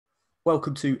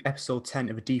Welcome to episode 10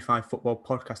 of a D5 football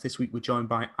podcast. This week we're joined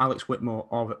by Alex Whitmore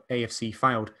of AFC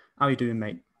Fylde. How are you doing,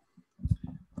 mate?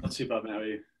 Not too bad, mate. How are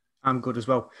you? I'm good as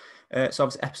well. So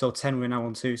obviously episode 10 we're now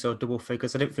on to, so double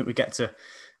figures. I didn't think we'd get to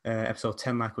episode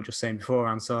 10 like we were just saying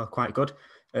beforehand, so quite good.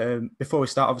 Before we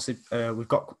start, obviously we've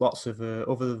got lots of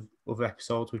other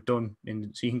episodes we've done,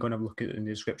 so you can go and have a look at it in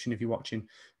the description if you're watching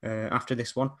after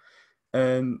this one.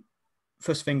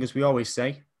 First thing, as we always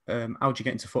say, how did you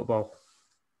get into football?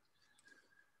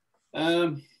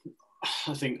 I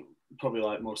think probably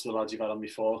like most of the lads you've had on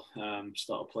before,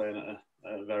 started playing at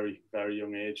a very, very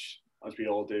young age, as we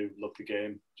all do. Love the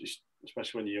game, just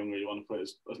especially when you're younger, you want to play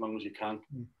as long as you can.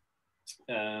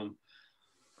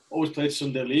 Always played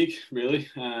Sunday League, really.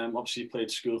 Obviously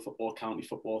played school football, county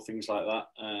football, things like that.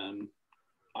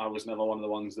 I was never one of the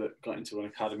ones that got into an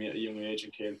academy at a young age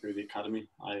and came through the academy.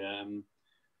 I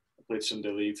played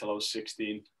Sunday League till I was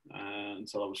 16,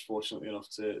 until I was fortunate enough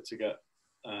to get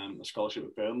a scholarship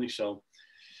with Burnley. So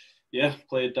yeah,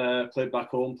 played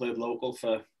back home, played local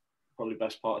for probably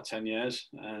best part of 10 years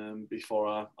before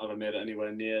I ever made it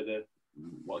anywhere near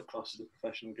what class is a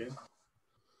professional game.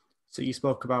 So you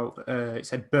spoke about it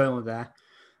said Burnley there.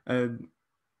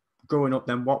 Growing up,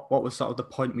 then what was sort of the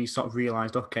point where you sort of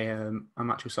realised, okay, I'm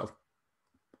actually sort of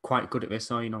quite good at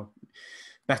this, or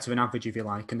better than average if you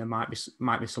like, and there might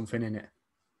be something in it.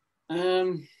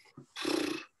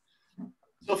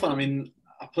 So fun. I mean,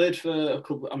 I played for a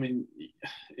couple. I mean,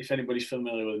 if anybody's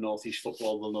familiar with North East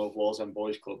football, they'll know of Wallsend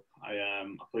Boys Club. I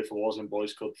played for Wallsend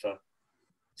Boys Club for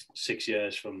 6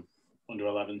 years, from under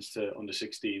 11s to under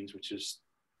 16s, which is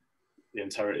the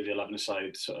entirety of the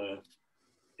 11-side sort of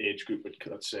age group,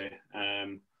 I'd say.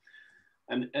 And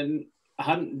I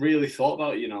hadn't really thought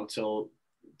about it, till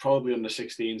probably under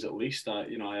 16s at least. I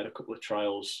had a couple of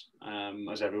trials,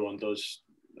 as everyone does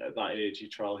at that age. You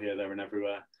trial here, there, and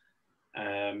everywhere.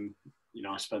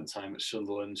 I spent time at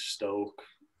Sunderland, Stoke,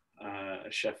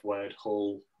 Chef Wed,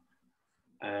 Hull,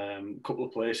 a couple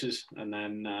of places, and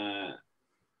then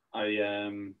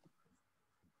it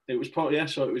was probably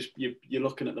So it was you're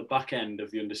looking at the back end of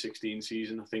the under 16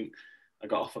 season. I think I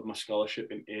got offered my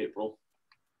scholarship in April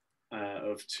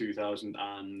of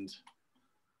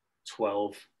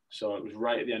 2012. So it was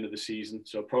right at the end of the season.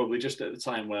 So probably just at the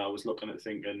time where I was looking at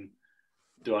thinking,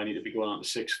 do I need to be going out to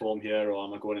sixth form here, or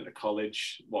am I going into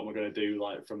college? What am I going to do,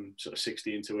 like from sort of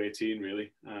 16 to 18,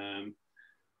 really? And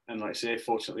like I say,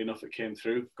 fortunately enough, it came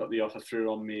through. Got the offer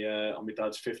through on my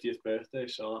dad's 50th birthday,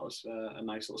 so that was a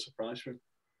nice little surprise for him.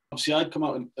 Obviously, I'd come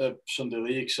out in Sunday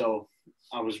League, so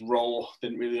I was raw.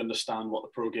 Didn't really understand what the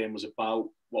pro game was about,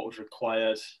 what was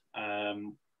required, how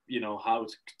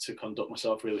to conduct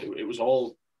myself. Really, it was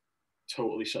all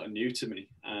totally sort of new to me.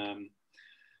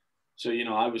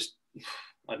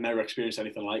 I'd never experienced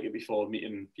anything like it before,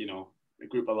 meeting, a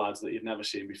group of lads that you'd never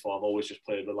seen before. I've always just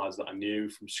played with lads that I knew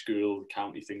from school,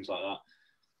 county, things like that.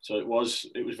 So it was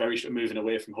very, moving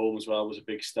away from home as well was a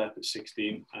big step at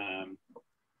 16.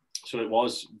 So it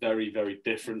was very, very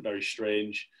different, very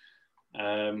strange.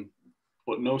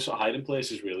 But no sort of hiding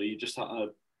places, really. You just had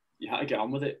to get on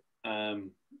with it. As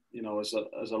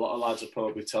a lot of lads will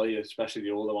probably tell you, especially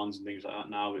the older ones and things like that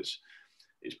now, it's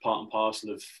part and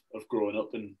parcel of growing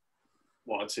up and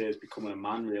what I'd say is becoming a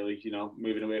man, really.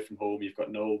 Moving away from home, you've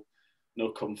got no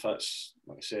comforts.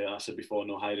 Like I said before,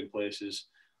 no hiding places.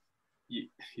 You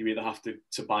either have to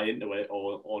buy into it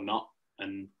or not.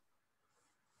 And,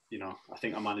 I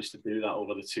think I managed to do that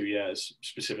over the 2 years,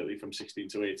 specifically from 16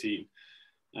 to 18.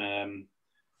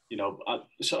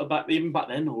 Even back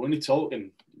then, we're only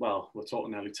talking, we're talking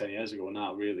nearly 10 years ago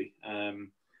now, really.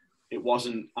 It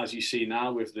wasn't, as you see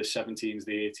now, with the 17s,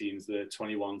 the 18s, the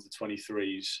 21s, the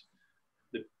 23s,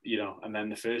 and then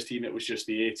the first team, it was just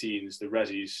the 18s, the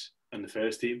Resis, and the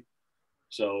first team.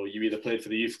 So you either played for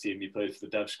the youth team, you played for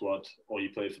the dev squad, or you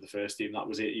played for the first team. That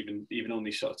was it, even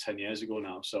only sort of 10 years ago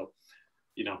now. So,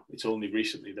 it's only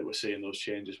recently that we're seeing those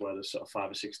changes where there's sort of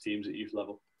 5 or 6 teams at youth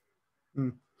level.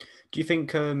 Do you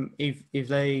think if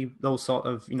those sort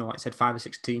of, like I said, 5 or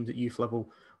 6 teams at youth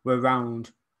level were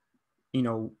around,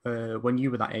 when you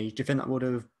were that age, do you think that would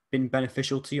have been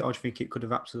beneficial to you, or do you think it could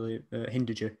have absolutely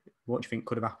hindered you? What do you think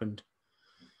could have happened?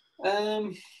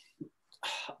 I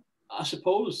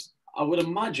suppose I would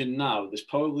imagine now there's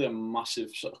probably a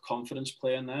massive sort of confidence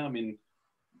play in there. I mean,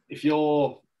 if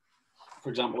you're, for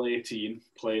example, 18,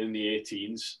 playing in the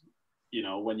 18s,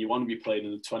 when you want to be playing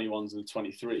in the 21s and the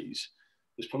 23s,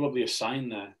 there's probably a sign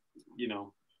there,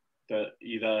 that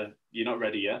either you're not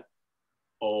ready yet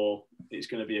or it's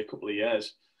going to be a couple of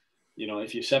years.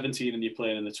 If you're 17 and you're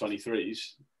playing in the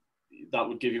 23s, that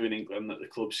would give you an inkling that the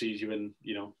club sees you in,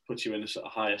 puts you in a sort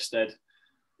of higher stead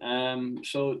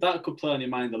So that could play on your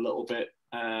mind a little bit.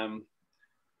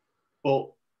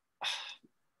 But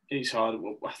it's hard.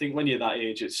 I think when you're that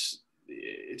age, it's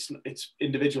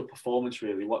individual performance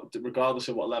really. Regardless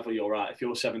of what level you're at, if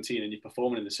you're 17 and you're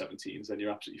performing in the 17s, then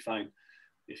you're absolutely fine.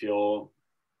 If you're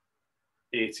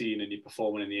 18 and you're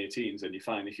performing in the 18s, then you're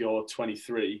fine. If you're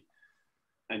 23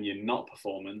 and you're not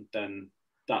performing, then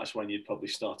that's when you'd probably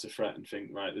start to fret and think,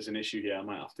 right, there's an issue here. I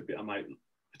might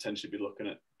potentially be looking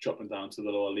at dropping down to the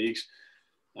lower leagues.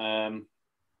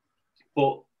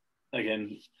 But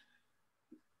again,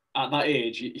 at that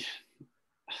age,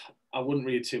 I wouldn't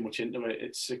read too much into it.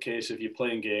 It's a case of you're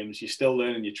playing games, you're still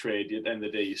learning your trade. At the end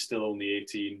of the day, you're still only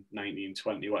 18, 19,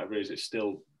 20, whatever it is. It's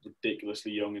still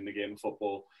ridiculously young in the game of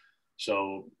football.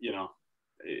 So, you know,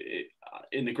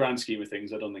 in the grand scheme of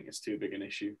things, I don't think it's too big an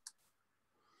issue.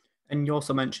 And you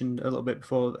also mentioned a little bit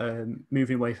before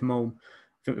moving away from home.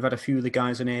 I think we've had a few of the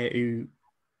guys in here who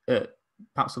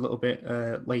perhaps a little bit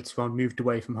later on moved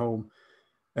away from home,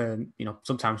 you know,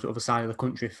 sometimes to the other side of the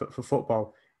country for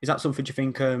football. Is that something you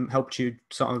think helped you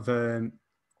sort of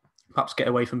perhaps get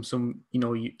away from some, you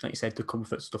know, like you said, the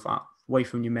comfort stuff, away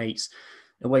from your mates,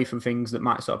 away from things that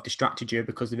might sort of distracted you,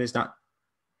 because there is that,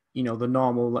 you know, the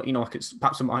normal, you know, like it's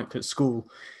perhaps like at school,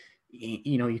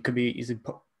 you know, you could be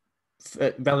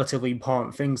relatively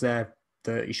important things there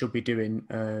that you should be doing,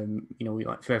 you know,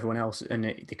 like for everyone else, and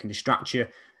they can distract you.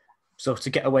 So to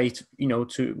get away, you know,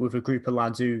 with a group of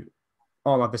lads who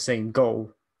all have the same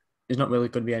goal, there's not really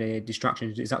going to be any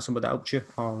distractions. Is that something that helps you,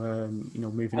 or you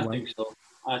know, moving away?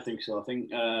 I think so. I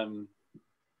think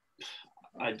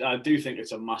I do think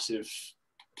it's a massive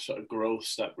sort of growth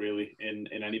step really in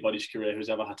anybody's career who's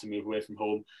ever had to move away from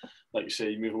home. Like you say,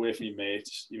 you move away from your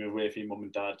mates, you move away from your mum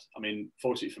and dad. I mean,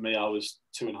 fortunately for me, I was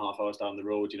 2.5 hours down the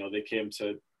road. You know, they came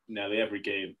to nearly every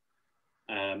game.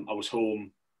 I was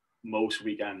home most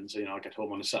weekends. You know, I get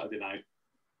home on a Saturday night.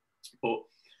 But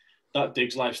that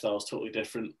digs lifestyle is totally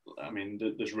different. I mean,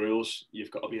 there's rules. You've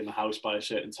got to be in the house by a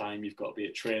certain time. You've got to be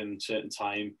at training at a certain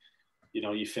time. You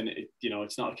know,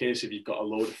 it's not a case of you've got a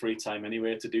load of free time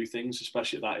anyway to do things,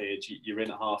 especially at that age. You're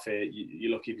in at 8:30.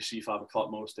 You're lucky if you see 5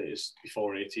 o'clock most days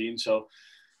before 18. So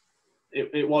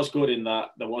it was good in that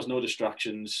there was no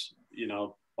distractions. You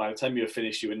know, by the time you were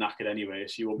finished, you were knackered anyway,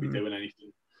 so you won't be doing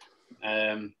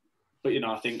anything. But, you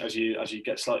know, I think as you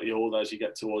get slightly older, as you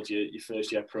get towards your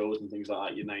first year pros and things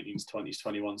like that, your 19s, 20s,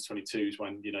 21s, 22s,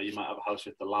 when, you know, you might have a house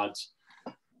with the lads,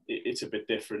 it's a bit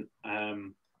different.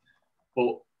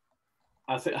 But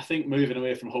I think moving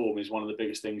away from home is one of the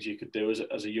biggest things you could do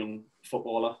as a young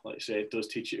footballer. Like I say, it does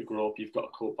teach you to grow up. You've got to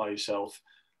cope by yourself.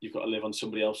 You've got to live on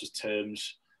somebody else's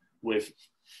terms with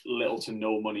little to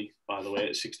no money, by the way.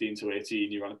 At 16 to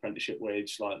 18, you're on apprenticeship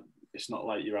wage. Like, it's not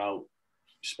like you're out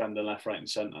spending left, right and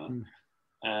centre.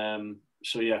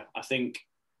 So, yeah, I think,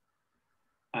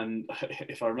 and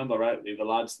if I remember rightly, the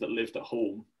lads that lived at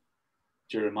home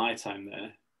during my time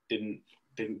there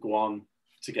didn't go on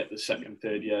to get the second,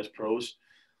 third years pros.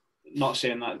 Not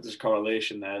saying that there's a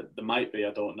correlation there. There might be, I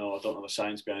don't know the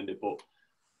science behind it, but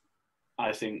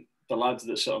I think the lads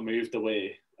that sort of moved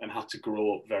away and had to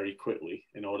grow up very quickly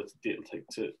in order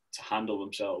to handle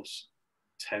themselves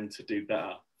tend to do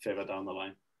better further down the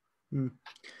line.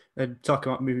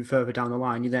 Talking about moving further down the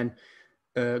line, you then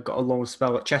got a loan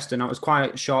spell at Chester. Now, it was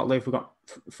quite short-lived. We've got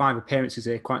 5 appearances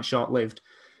here, quite short-lived.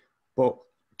 But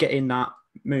getting that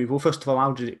move, well, first of all,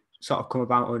 how did it sort of come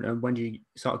about, and when did you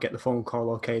sort of get the phone call,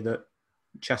 okay, that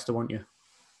Chester want you?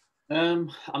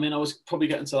 I mean, I was probably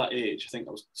getting to that age. I think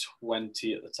I was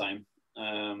 20 at the time.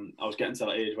 I was getting to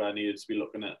that age where I needed to be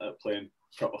looking at playing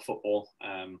proper football.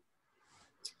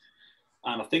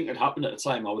 And I think it happened at the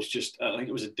time. I think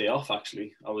it was a day off,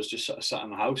 actually. I was just sort of sat in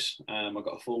the house. I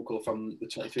got a phone call from the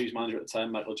 23s manager at the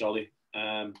time, Michael Jolly.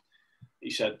 He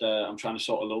said, I'm trying to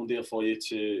sort a loan deal for you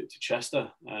to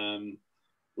Chester,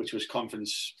 which was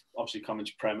Conference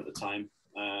Prem at the time.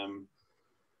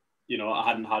 You know, I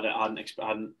hadn't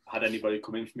had anybody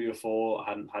come in for me before. I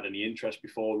hadn't had any interest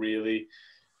before, really.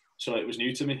 So it was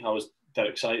new to me. I was dead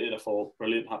excited. I thought,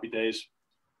 brilliant, happy days.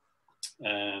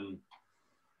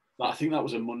 I think that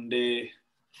was a Monday.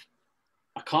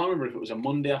 I can't remember if it was a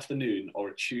Monday afternoon or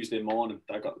a Tuesday morning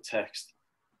that I got the text.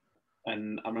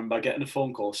 And I remember getting a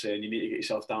phone call saying, you need to get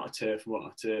yourself down to Turf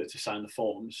to sign the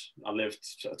forms. I lived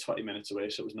sort of 20 minutes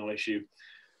away, so it was no issue.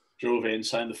 Drove in,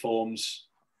 signed the forms.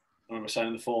 I remember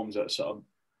signing the forms at sort of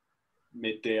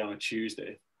midday on a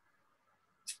Tuesday.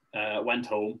 Went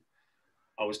home.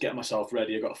 I was getting myself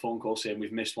ready. I got a phone call saying,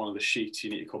 we've missed one of the sheets. You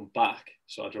need to come back.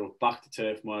 So I drove back to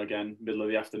Turfmoor again, middle of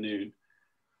the afternoon,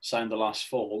 signed the last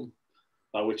form,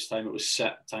 by which time it was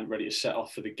ready to set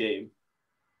off for the game.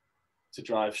 to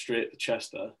drive straight to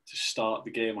Chester to start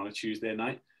the game on a Tuesday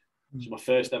night. So my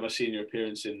first ever senior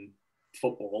appearance in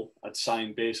football, I'd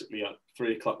signed basically at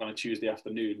 3 o'clock on a Tuesday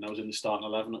afternoon, and I was in the starting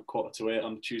 11 at 7:45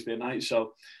 on Tuesday night.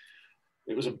 So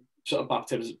it was a sort of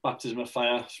baptism of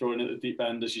fire, thrown at the deep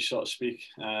end, as you sort of speak.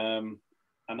 And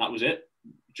that was it.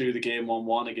 Drew the game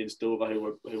 1-1 against Dover,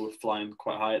 who were flying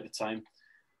quite high at the time.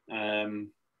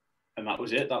 And that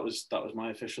was it. That was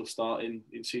my official start in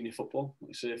senior football.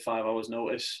 Like I say, 5 hours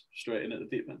notice, straight in at the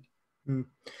deep end.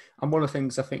 And one of the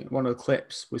things, I think one of the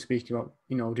clips we're speaking about,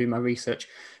 doing my research,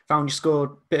 found you scored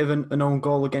a bit of an own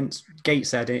goal against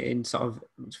Gateshead in sort of,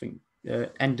 I think,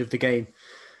 end of the game.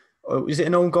 Is it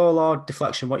an own goal or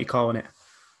deflection? What are you calling it?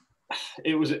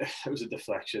 It was a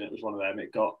deflection. It was one of them.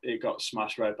 It got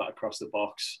smashed right back across the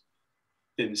box.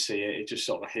 Didn't see it. It just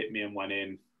sort of hit me and went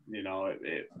in. I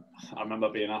remember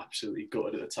being absolutely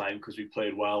gutted at the time because we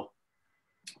played well,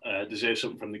 deserved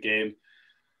something from the game.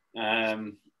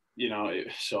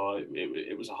 So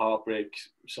it was a heartbreak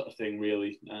sort of thing,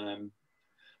 really.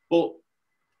 But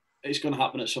it's going to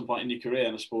happen at some point in your career,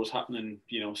 and I suppose happening,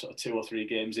 sort of 2 or 3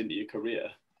 games into your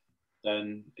career,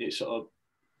 then it sort of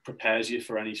prepares you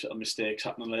for any sort of mistakes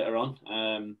happening later on.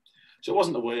 So it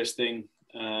wasn't the worst thing.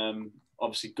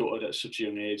 Obviously gutted at such a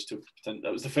young age to pretend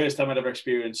that was the first time I'd ever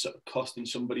experienced sort of costing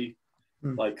somebody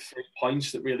like 3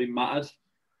 points that really mattered.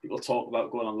 People talk about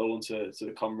going on loan to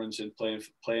the conference and playing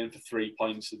for 3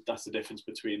 points. That's the difference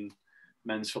between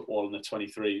men's football and the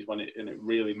 23s, and it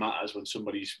really matters when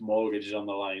somebody's mortgage is on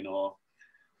the line, or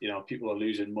people are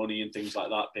losing money and things like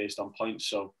that based on points.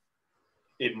 So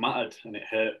it mattered and it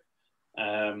hurt.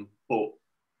 But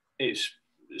it's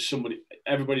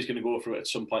everybody's going to go through it at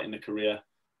some point in their career.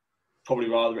 Probably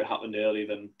rather it happened early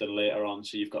than later on,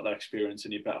 so you've got that experience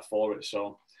and you're better for it.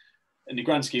 So in the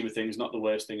grand scheme of things, not the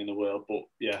worst thing in the world, but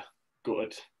yeah,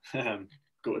 gutted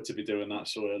to be doing that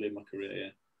so early in my career. Yeah,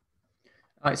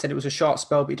 like I said, it was a short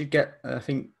spell, but you did get, I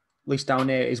think, at least down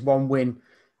here, is 1 win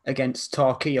against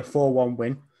Torquay, a 4-1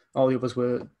 win. All the others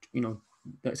were, like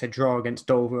I said, draw against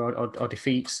Dover or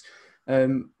defeats.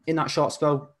 In that short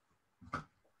spell,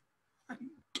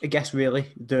 I guess really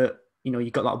that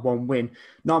you got that 1 win.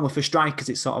 Normally for strikers,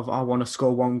 it's sort of, I want to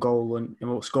score 1 goal and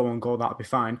we'll score 1 goal, that'll be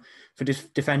fine. For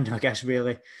defender, I guess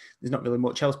really there's not really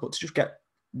much else, but to just get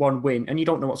 1 win, and you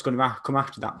don't know what's going to come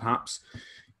after that. Perhaps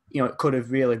it could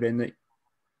have really been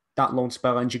that loan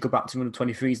spell ends, you go back to under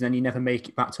 23s, and then you never make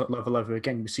it back to that level ever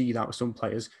again. We see that with some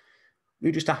players.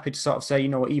 We're just happy to sort of say,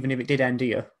 even if it did end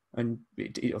here, and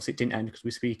obviously it didn't end because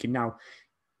we're speaking now.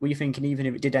 Were you thinking, even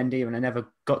if it did end here and I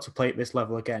never got to play at this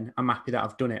level again, I'm happy that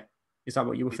I've done it? Is that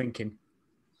what you were thinking?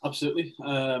 Absolutely.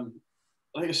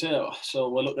 Like I said, so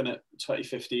we're looking at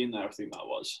 2015 there, I think that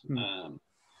was.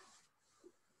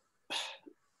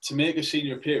 To make a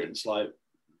senior appearance, like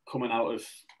coming out of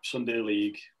Sunday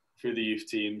League, through the youth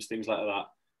teams, things like that,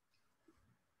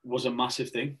 was a massive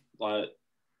thing. And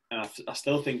I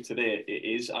still think today it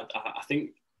is. I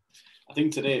think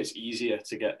today it's easier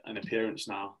to get an appearance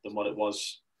now than what it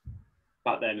was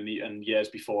back then and years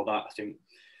before that. I think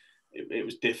it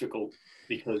was difficult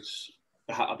because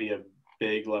there had to be a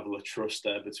big level of trust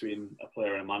there between a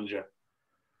player and a manager.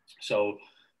 So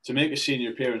to make a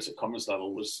senior appearance at conference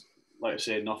level was, like I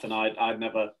say, nothing. I'd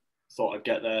never thought I'd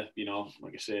get there.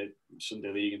 Like I say,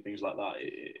 Sunday League and things like that.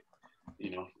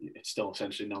 It's still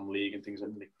essentially non-league and things,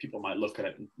 and people might look at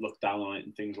it and look down on it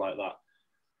and things like that.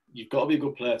 You've got to be a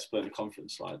good player to play in the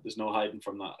conference. Like, there's no hiding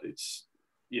from that. It's,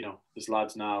 there's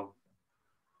lads now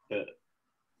that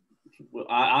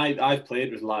I've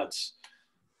played with lads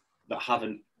that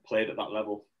haven't played at that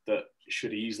level that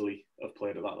should easily have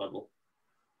played at that level.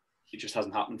 It just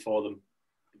hasn't happened for them.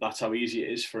 That's how easy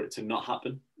it is for it to not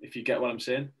happen, if you get what I'm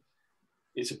saying.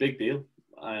 It's a big deal.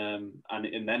 And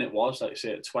then it was, like I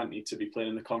say, at 20 to be playing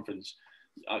in the conference.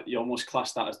 You almost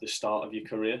class that as the start of your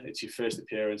career. It's your first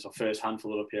appearance or first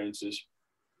handful of appearances.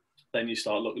 Then you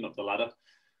start looking up the ladder.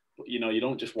 But, you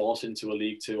don't just waltz into a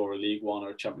League Two or a League One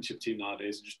or a Championship team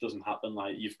nowadays. It just doesn't happen.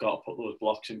 Like, you've got to put those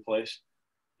blocks in place.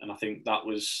 And I think that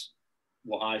was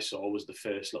what I saw was the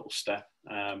first little step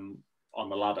on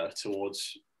the ladder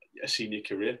towards a senior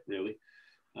career, really.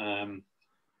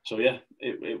 So yeah,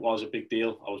 it was a big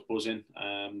deal. I was buzzing.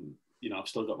 I've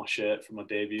still got my shirt from my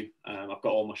debut. I've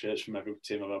got all my shirts from every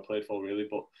team I've ever played for, really.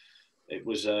 But it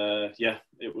was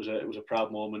it was a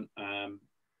proud moment.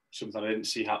 Something I didn't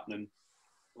see happening,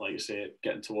 like you say,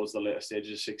 getting towards the later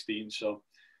stages of 16. So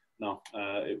no,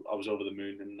 I was over the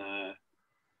moon. And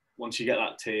once you get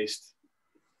that taste,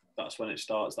 that's when it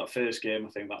starts. That first game, I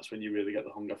think that's when you really get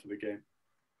the hunger for the game.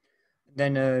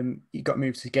 Then you got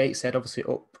moved to Gateshead, obviously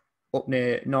up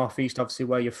near northeast, obviously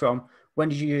where you're from. When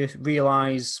did you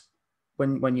realise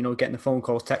when you know, getting the phone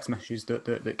calls, text messages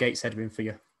that Gateshead have been for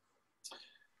you?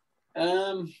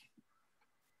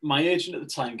 My agent at the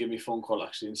time gave me a phone call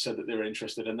actually and said that they were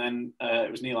interested, and then it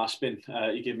was Neil Aspin.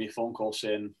 He gave me a phone call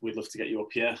saying we'd love to get you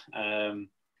up here.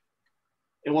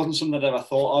 It wasn't something I'd ever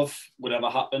thought of would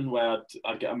ever happen, where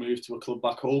I'd get a move to a club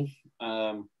back home.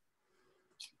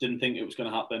 Didn't think it was going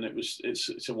to happen.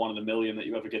 It's a 1 in a million that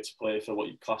you ever get to play for what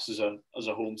you class as a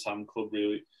hometown club,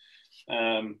 really.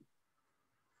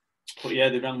 But yeah,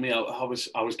 they rang me. I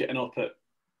was getting up at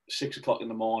 6 o'clock in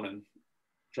the morning,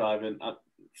 driving at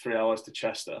 3 hours to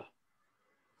Chester,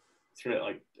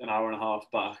 like an hour and a half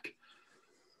back,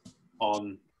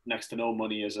 on next to no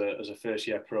money as a first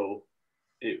year pro.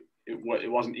 It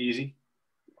wasn't easy.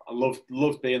 I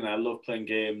loved being there. I loved playing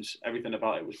games. Everything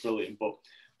about it was brilliant. But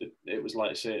it was,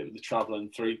 like I say, the travelling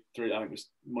three. I think it was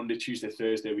Monday, Tuesday,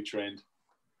 Thursday we trained.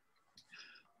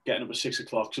 Getting up at 6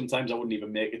 o'clock. Sometimes I wouldn't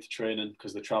even make it to training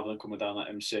because the travelling coming down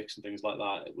that M6 and things like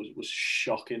that. It was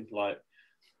shocking. Like,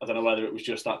 I don't know whether it was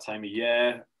just that time of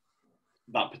year,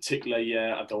 that particular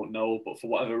year, I don't know. But for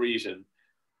whatever reason,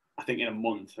 I think in a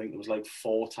month, I think there was like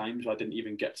 4 times where I didn't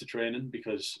even get to training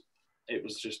because it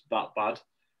was just that bad.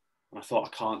 And I thought,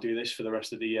 I can't do this for the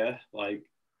rest of the year. Like,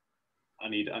 I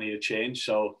need a change.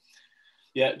 So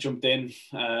yeah, jumped in.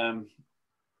 Aspin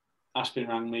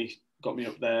rang me, got me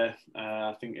up there.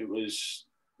 I think it was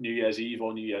New Year's Eve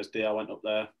or New Year's Day I went up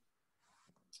there.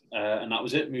 And that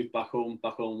was it. Moved back home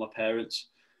with my parents.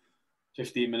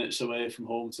 15 minutes away from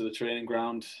home to the training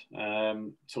ground.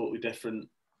 Totally different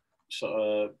sort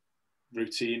of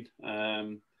routine.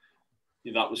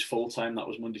 That was full time. That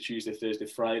was Monday, Tuesday, Thursday,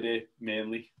 Friday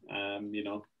mainly.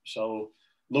 So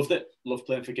loved it. Loved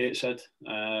playing for Gateshead.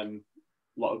 A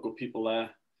lot of good people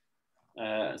there.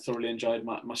 Thoroughly enjoyed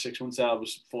my 6 months there. I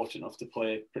was fortunate enough to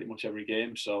play pretty much every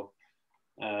game. So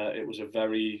it was a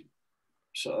very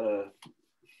sort of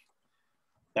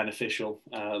beneficial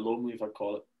loan move, I'd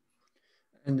call it.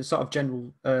 And the sort of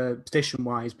general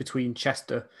position-wise between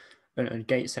Chester and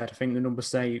Gateshead, I think the numbers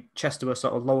say Chester were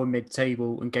sort of lower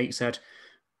mid-table and Gateshead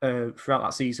throughout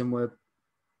that season were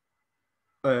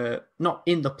not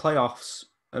in the playoffs,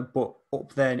 but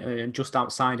up there and just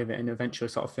outside of it, and eventually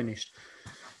sort of finished,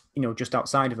 just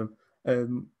outside of them.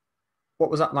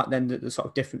 What was that like then, the sort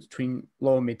of difference between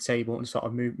lower mid-table and sort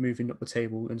of moving up the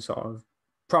table and sort of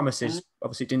promises?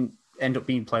 Obviously, it didn't end up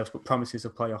being playoffs, but promises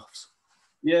of playoffs.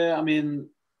 Yeah, I mean,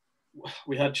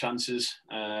 we had chances.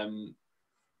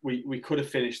 We could have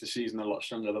finished the season a lot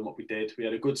stronger than what we did. We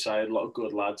had a good side, a lot of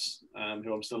good lads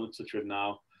who I'm still in touch with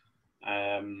now.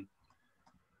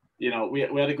 We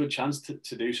had a good chance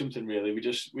to do something, really. We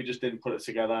just didn't put it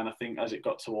together. And I think as it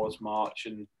got towards March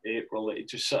and April, it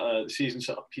just the season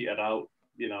sort of petered out.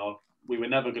 We were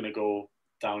never going to go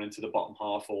down into the bottom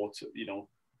half or to,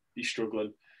 be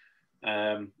struggling.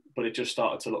 But it just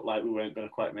started to look like we weren't going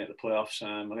to quite make the playoffs.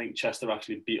 I think Chester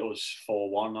actually beat us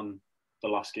 4-1 on the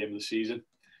last game of the season.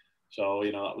 So,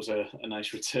 that was a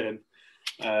nice return.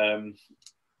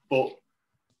 But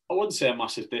I wouldn't say a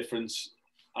massive difference.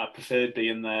 I preferred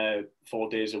being there 4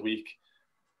 days a week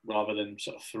rather than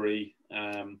sort of 3.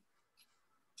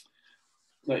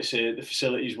 Like I say, the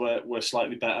facilities were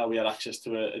slightly better. We had access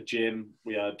to a gym.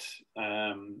 We had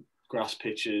grass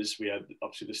pitches. We had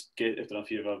obviously this gate. I don't know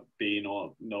if you've ever been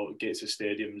or know, Gateshead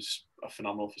Stadium's a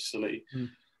phenomenal facility.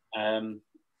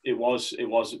 It was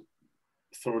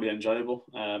thoroughly enjoyable,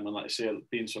 and like I say,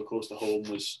 being so close to home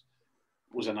was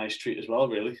a nice treat as well.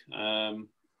 Really, I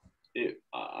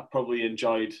probably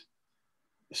enjoyed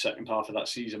the second half of that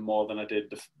season more than I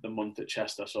did the month at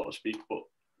Chester, so to speak. But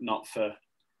not for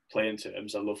playing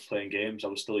terms. I loved playing games. I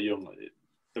was still young.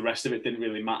 The rest of it didn't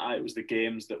really matter. It was the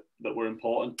games that were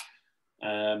important.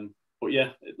 But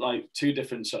yeah, like 2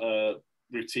 different sort of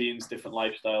routines, different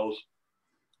lifestyles.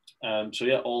 So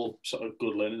yeah, all sort of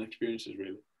good learning experiences,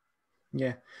 really.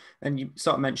 Yeah, and you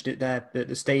sort of mentioned it there,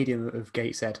 the stadium of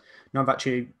Gateshead. Now I've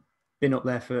actually been up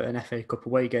there for an FA Cup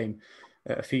away game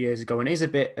a few years ago, and it is a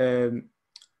bit.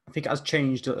 I think it has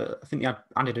changed. I think they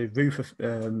added a roof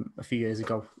a few years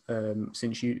ago.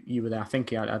 Since you were there, I think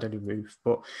he had added a roof,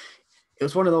 but it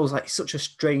was one of those, like, such a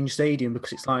strange stadium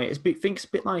because it's like, I think it's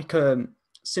a bit like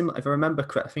similar, if I remember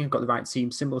correct, I think I've got the right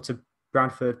team, similar to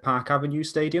Bradford Park Avenue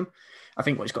Stadium. I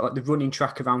think it's got like the running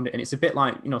track around it, and it's a bit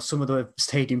like, some of the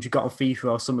stadiums you got on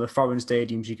FIFA or some of the foreign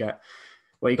stadiums you get,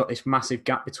 where you got this massive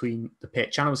gap between the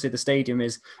pitch. And obviously the stadium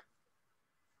is,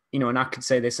 and I could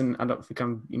say this, and I don't think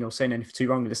I'm, saying anything too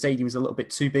wrong. The stadium is a little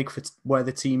bit too big for where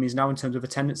the team is now in terms of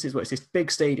attendances. Where it's this big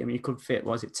stadium, you could fit,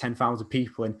 10,000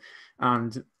 people in,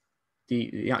 and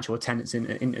the actual attendance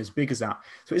in as big as that.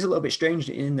 So it's a little bit strange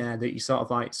in there that you sort of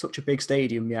like such a big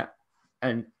stadium yet,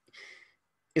 and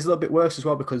is a little bit worse as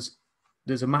well because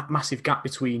there's a massive gap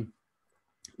between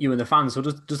you and the fans. So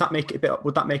does that make it a bit?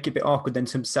 Would that make it a bit awkward then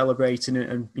to celebrating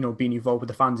and being involved with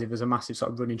the fans if there's a massive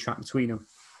sort of running track between them?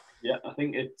 Yeah, I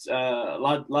think it's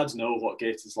lads know what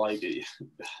Gates is like.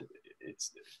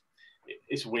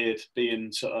 It's weird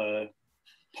being sort of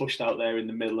pushed out there in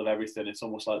the middle of everything. It's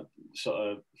almost like sort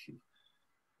of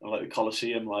like the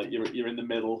Colosseum. Like you're in the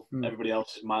middle, everybody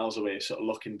else is miles away, sort of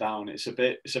looking down. It's a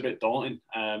bit daunting.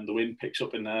 The wind picks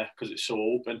up in there because it's so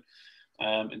open.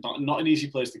 And not an easy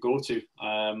place to go to.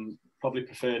 Probably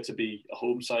prefer to be a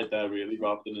home side there really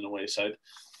rather than an away side.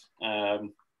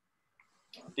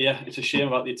 Yeah, it's a shame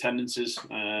about the attendances.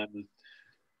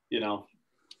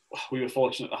 We were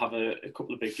fortunate to have a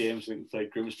couple of big games. I think we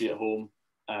played Grimsby at home.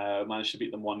 Managed to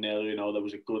beat them 1-0. There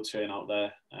was a good turnout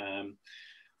there.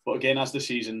 But again, as the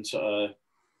season sort of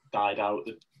died out,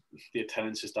 the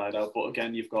attendances died out. But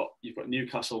again, you've got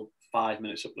Newcastle 5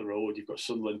 minutes up the road. You've got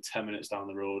Sunderland 10 minutes down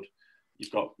the road.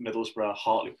 You've got Middlesbrough,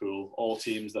 Hartlepool, all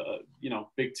teams that are,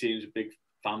 big teams with big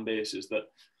fan bases that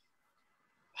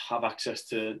have access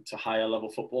to higher level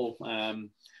football.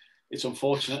 It's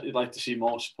unfortunate. You'd like to see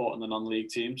more support in the non-league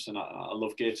teams, and I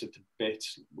love Gateshead to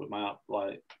bits. With my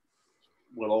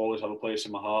will always have a place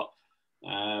in my heart.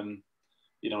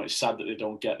 It's sad that they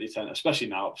don't get the attention, especially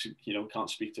now. Can't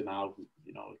speak to now.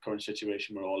 The current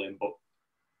situation we're all in, but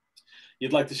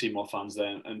you'd like to see more fans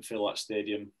there and fill that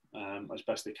stadium as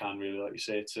best they can. Really, like you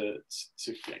say, to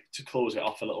close it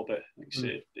off a little bit. Like you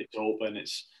say, it's open.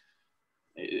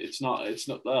 It's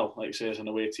not well. Like you say, as an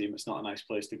away team, it's not a nice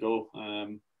place to go.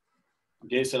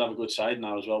 Gateshead have a good side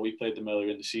now as well. We played them earlier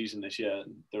in the season this year.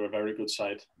 They're a very good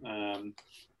side.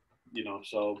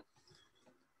 So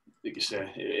like you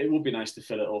say, it would be nice to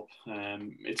fill it up.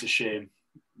 It's a shame,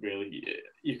 really.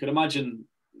 You could imagine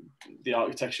the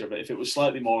architecture of it. If it was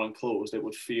slightly more enclosed, it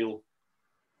would feel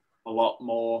a lot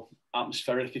more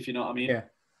atmospheric, if you know what I mean.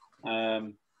 Yeah.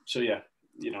 So yeah,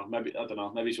 maybe I don't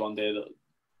know. Maybe it's one day that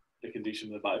they can do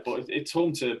something about it. But it's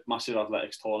home to massive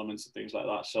athletics tournaments and things like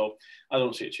that. So I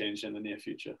don't see it changing in the near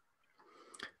future.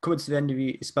 Coming to the end of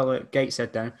your spell at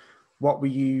Gateshead then, what were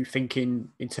you thinking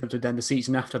in terms of then the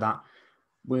season after that?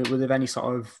 Were there any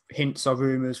sort of hints or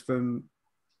rumours from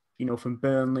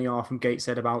Burnley or from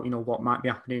Gateshead about, what might be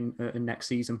happening next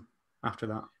season after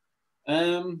that?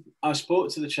 I spoke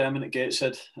to the chairman at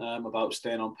Gateshead about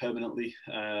staying on permanently.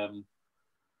 I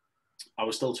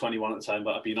was still 21 at the time,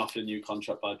 but I'd been offered a new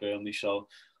contract by Burnley, so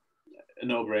a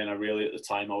no-brainer really at the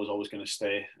time. I was always going to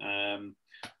stay.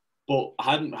 But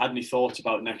I hadn't had any thoughts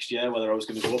about next year, whether I was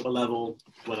going to go up a level,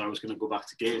 whether I was going to go back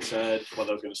to Gateshead,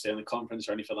 whether I was going to stay in the conference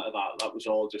or anything like that. It was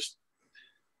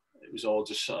all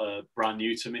just brand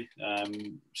new to me.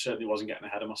 Certainly wasn't getting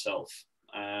ahead of myself.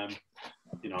 I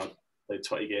played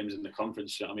 20 games in the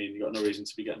conference. You know what I mean? You got no reason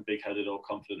to be getting big-headed or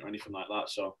confident or anything like that.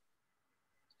 So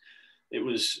it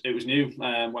was new.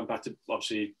 I went back to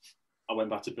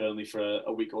Burnley for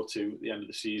a week or two at the end of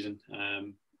the season.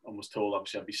 And was told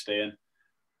obviously I'd be staying.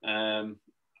 And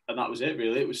that was it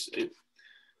really.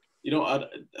 I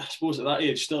suppose at that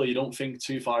age still you don't think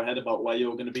too far ahead about where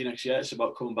you're going to be next year. It's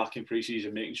about coming back in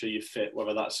pre-season, making sure you're fit,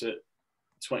 whether that's at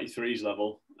 23s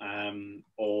level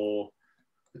or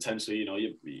potentially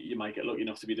you might get lucky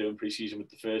enough to be doing pre-season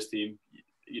with the first team.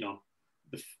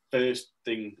 The first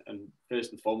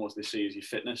and foremost they see is your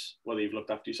fitness, whether you've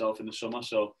looked after yourself in the summer.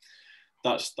 So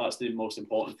that's the most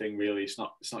important thing really. It's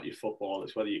not your football,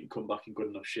 it's whether you can come back in good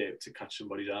enough shape to catch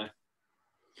somebody's eye.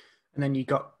 And then you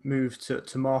got moved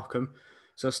to Morecambe,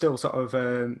 so still sort of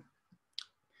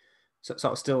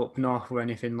still up north or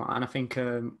anything like that. And I think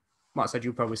like I said,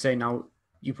 you'll probably say now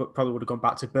you probably would have gone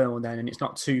back to Burnley then, and it's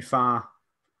not too far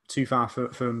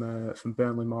from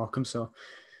Burnley, Morecambe, so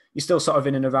you're still sort of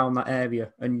in and around that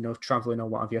area and travelling or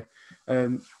what have you.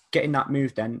 Getting that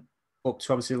move then up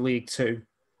to obviously League Two,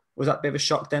 was that a bit of a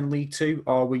shock then, League Two,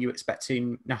 or were you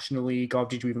expecting National League, or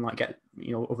did you even get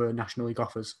other National League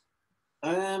offers?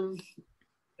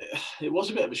 It was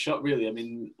a bit of a shock really. I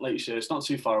mean, like you said, it's not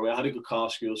too far away. I had a good car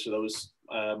school, so there was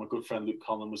my good friend Luke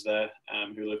Conlon was there,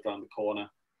 who lived around the corner.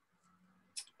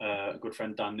 A good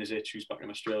friend Dan Nizic, who's back in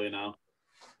Australia now.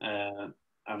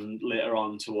 And later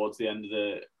on, towards the end of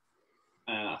the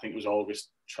I think it was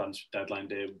August transfer deadline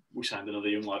day, we signed another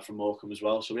young lad from Morecambe as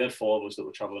well. So we had 4 of us that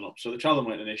were travelling up. So the travelling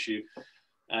wasn't an issue.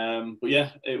 But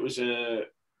yeah, it was a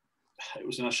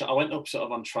nice. I went up sort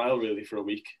of on trial really for a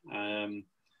week.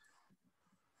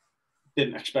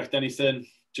 Didn't expect anything.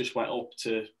 Just went up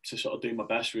to sort of do my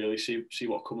best really, see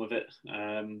what come of it.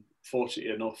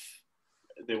 Fortunately enough,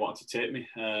 they wanted to take me,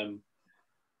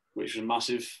 which was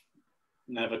massive.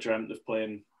 Never dreamt of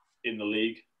playing in the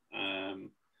league.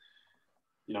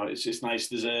 it's nice.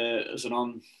 There's an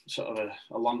on sort of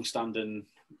a long-standing,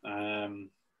 I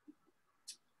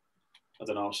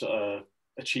don't know, sort of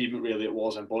achievement really at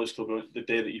Wallsend Boys Club. The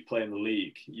day that you play in the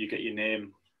league, you get your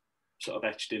name sort of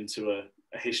etched into a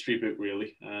history book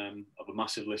really, of a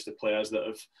massive list of players that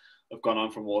have gone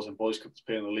on from Wallsend Boys Club to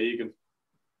play in the league. And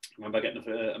I remember getting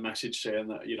a message saying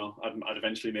that I'd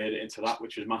eventually made it into that,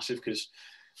 which was massive because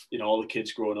all the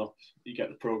kids growing up, you get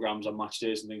the programs on match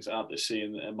days and things like that. They're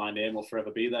seeing that my name will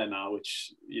forever be there now,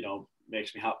 which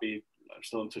makes me happy. I'm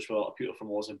still in touch with a lot of people from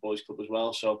Wallsend Boys Club as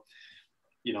well. So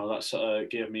that sort of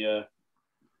gave me a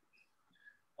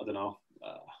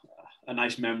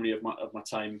nice memory of my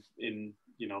time in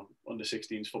under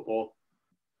 16s football.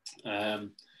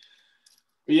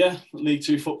 But yeah, League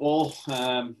Two football.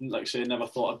 Like I say, never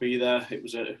thought I'd be there. It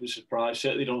was a surprise.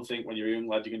 Certainly don't think when you're a young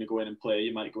lad you're going to go in and play.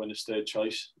 You might go in as third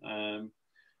choice.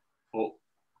 But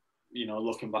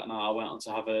looking back now, I went on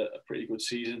to have a pretty good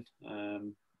season.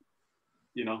 And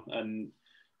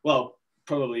well,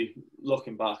 probably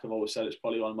looking back, I've always said it's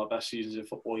probably one of my best seasons in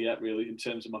football yet, really, in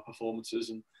terms of my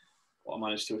performances and what I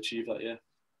managed to achieve that year.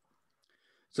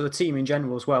 So the team in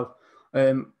general as well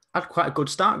had quite a good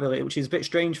start, really, which is a bit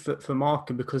strange for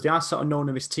Morecambe because they are sort of known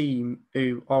of this team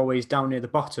who always down near the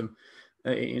bottom,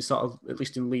 in sort of, at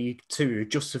least in League Two,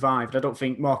 just survived. I don't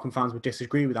think Morecambe fans would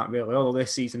disagree with that, really, although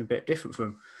this season a bit different from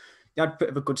them. You had a bit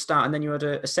of a good start, and then you had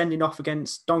a sending off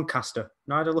against Doncaster.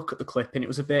 Now I had a look at the clip, and it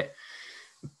was a bit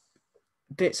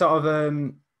sort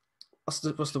of what's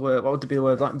the word? What would be the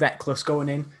word? Like reckless going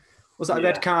in. Was that a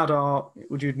red card, or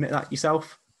would you admit that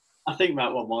yourself? I think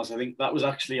that one was. I think that was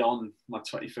actually on my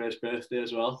 21st birthday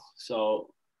as well.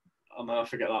 So I'll never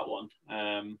forget that one.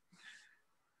 I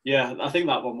think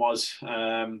that one was.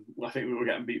 I think we were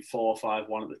getting beat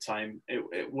 4-5-1 at the time.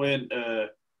 It weren't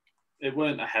a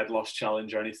head loss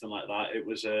challenge or anything like that. It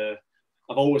was I've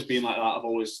always been like that. I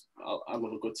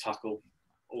love a good tackle,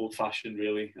 old fashioned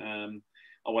really. I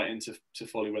went in to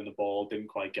fully win the ball, didn't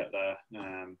quite get there.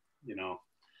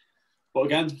 But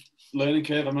again, learning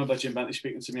curve. I remember Jim Bentley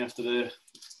speaking to me after the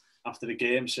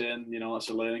game saying, that's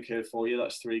a learning curve for you.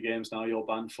 That's 3 games now you're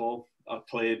banned for. I've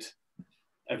played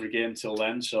every game till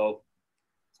then, so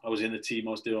I was in the team,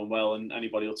 I was doing well, and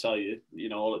anybody will tell you,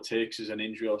 all it takes is an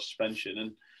injury or suspension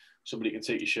and somebody can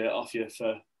take your shirt off you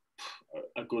for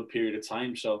a good period of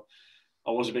time. So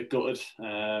I was a bit gutted.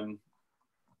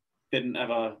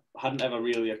 Hadn't ever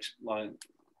really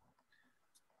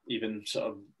even sort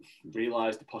of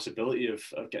realised the possibility of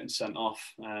getting sent off.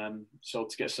 So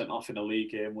to get sent off in a league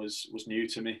game was new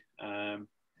to me. And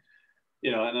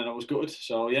then I was gutted.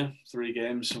 So yeah, 3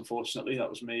 games. Unfortunately, that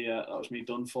was me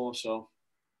done for. So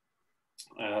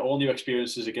all new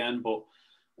experiences again, but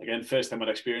again, first time I'd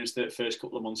experienced it. First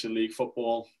couple of months in league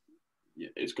football.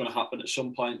 It's going to happen at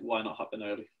some point. Why not happen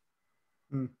early?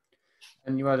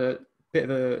 And you had a bit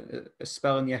of a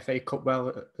spell in the FA Cup,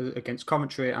 against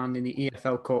Coventry, and in the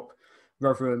EFL Cup,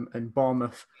 Rotherham and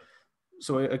Bournemouth.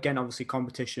 So again, obviously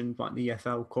competition like the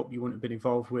EFL Cup you wouldn't have been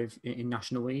involved with in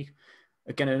National League.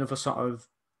 Again, another sort of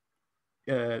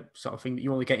thing that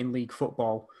you only get in league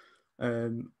football.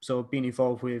 So being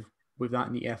involved with that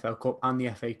in the EFL Cup and the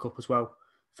FA Cup as well,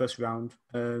 first round.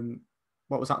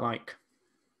 What was that like?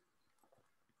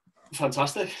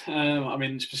 Fantastic.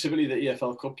 Specifically the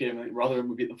EFL Cup game, I think Rotherham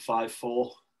we beat them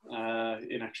 5-4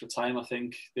 in extra time. I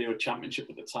think they were championship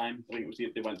at the time. I think it was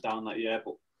they went down that year,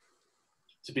 but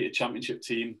to beat a championship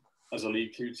team as a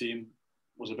League Two team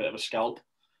was a bit of a scalp.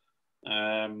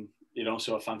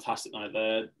 So a fantastic night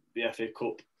there. The FA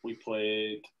Cup we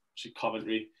played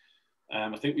Coventry.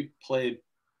 I think we played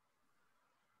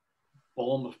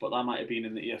Bournemouth, but that might have been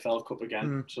in the EFL Cup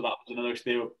again. So that was another.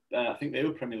 I think they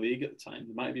were Premier League at the time.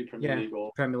 They might have been Premier League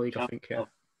or Premier League. I think. Yeah.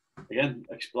 Again,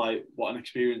 like what an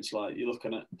experience! Like you're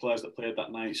looking at players that played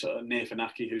that night. So Nathan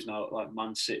Aki, who's now at like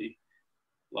Man City,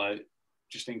 like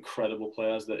just incredible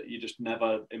players that you just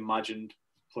never imagined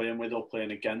playing with or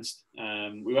playing against.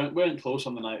 We weren't close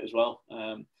on the night as well.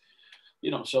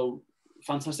 So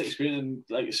fantastic experience. And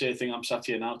like I say, I think I'm sat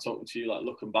here now talking to you, like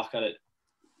looking back at it,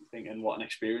 thinking what an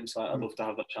experience. Like I'd love to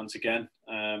have that chance again.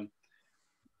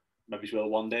 Maybe as well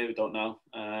one day, we don't know.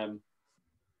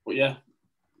 But yeah,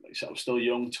 like I said, I was still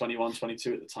young, 21,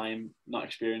 22 at the time, not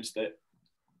experienced it.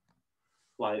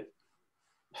 Like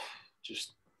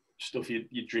just stuff you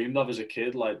dreamed of as a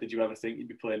kid. Like, did you ever think you'd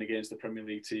be playing against the Premier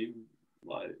League team?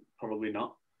 Like, probably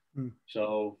not.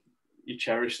 So you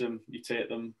cherish them, you take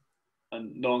them,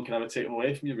 and no one can ever take them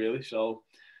away from you, really. So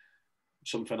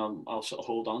something I'll sort of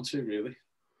hold on to, really.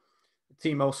 The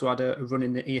team also had a run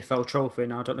in the EFL Trophy.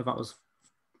 Now, I don't know if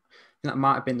that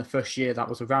might have been the first year that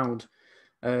was around.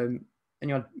 and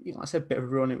you had, like I said, a bit of a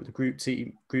run with the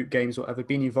group games, whatever.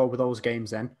 Being involved with those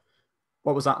games, then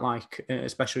what was that like,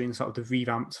 especially in sort of the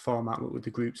revamped format with the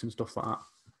groups and stuff like that?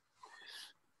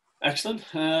 Excellent.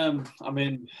 I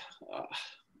mean, uh,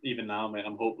 even now, mate,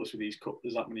 I'm hopeless with these cups.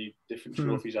 There's that many different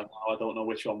trophies out now. I don't know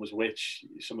which one was which.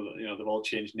 Some of the, they've all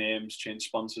changed names, changed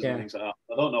sponsors, and things like that.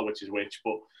 I don't know which is which,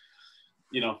 but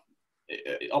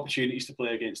opportunities to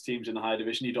play against teams in the high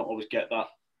division, you don't always get that.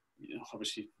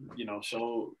 Obviously,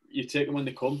 so you take them when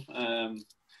they come. And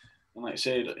like I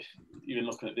said, even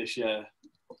looking at this year,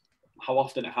 how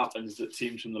often it happens that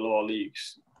teams from the lower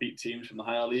leagues beat teams from the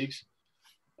higher leagues,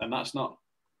 and that's not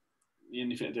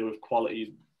anything to do with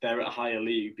quality. They're at a higher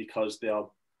league because they are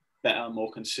better,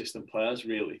 more consistent players,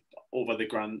 really, over the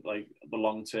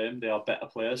long term. They are better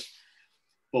players,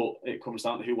 but it comes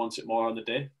down to who wants it more on the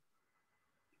day.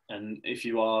 And if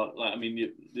you are,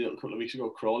 a couple of weeks ago,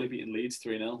 Crawley beating Leeds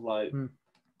 3-0,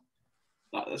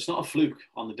 that's not a fluke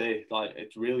on the day.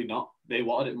 It's really not. They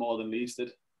wanted it more than Leeds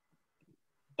did.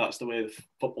 That's the way the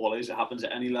football is. It happens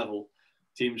at any level.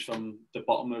 Teams from the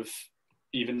bottom of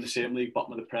even the same league,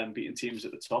 bottom of the Prem, beating teams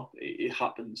at the top. It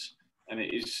happens, and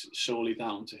it is solely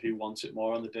down to who wants it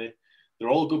more on the day. They're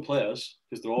all good players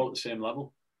because they're all at the same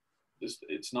level.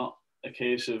 It's not a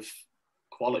case of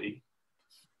quality.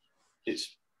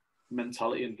 It's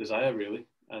mentality and desire, really.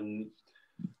 And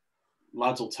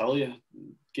lads will tell you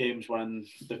games when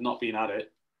they've not been at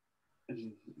it,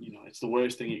 and it's the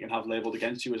worst thing you can have labelled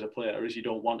against you as a player is you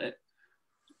don't want it.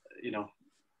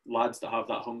 Lads that have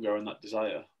that hunger and that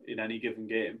desire in any given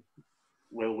game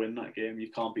will win that game.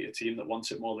 You can't beat a team that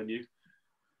wants it more than you.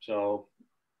 So,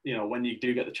 when you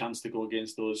do get the chance to go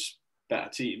against those better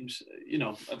teams,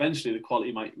 eventually the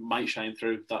quality might shine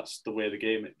through. That's the way of the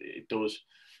game, it does.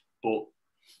 But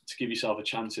to give yourself a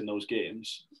chance in those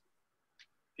games,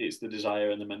 it's the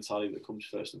desire and the mentality that comes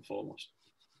first and foremost.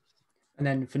 And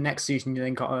then for next season, you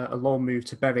then got a loan move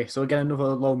to Bury. So again,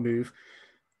 another loan move.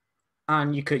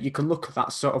 And you can look at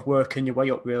that sort of working your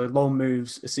way up, really. Loan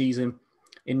moves a season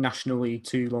in National League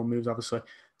 2, loan moves, obviously.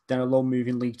 Then a loan move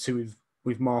in League 2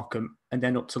 with Morecambe, and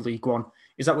then up to League 1.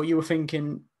 Is that what you were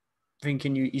thinking?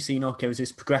 You seen, okay, is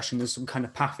this progression? There's some kind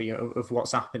of path here of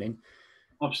what's happening.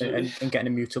 Absolutely. And getting a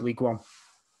move to League 1.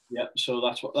 Yeah, so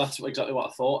that's exactly what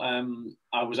I thought.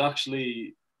 I was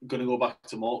actually going to go back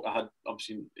to Morecambe. I had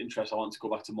obviously interest. I wanted to go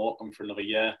back to Morecambe for another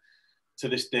year. To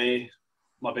this day,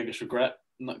 my biggest regret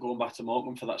not going back to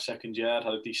Morecambe for that second year. I'd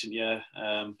had a decent year,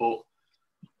 but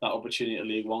that opportunity at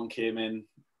League 1 came in.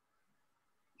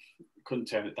 Couldn't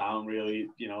turn it down, really.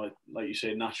 Like you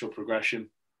say, natural progression.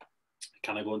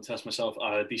 Can I go and test myself?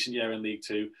 I had a decent year in League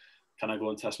 2. Can I go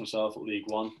and test myself at League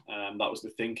 1? That was the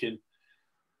thinking.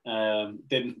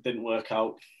 Didn't work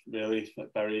out, really.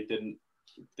 At Bury,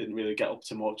 didn't really get up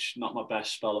to much. Not my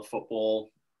best spell of football.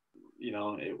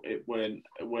 It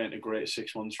weren't a great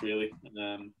 6 months, really.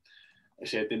 And I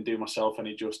say I didn't do myself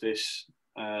any justice.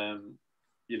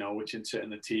 Which in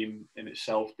the team in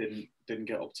itself didn't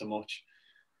get up to much.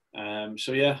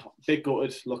 So yeah, big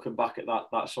gutted looking back at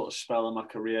that sort of spell in my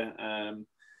career.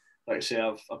 Like I say,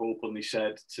 I've openly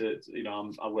said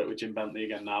I work with Jim Bentley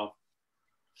again now.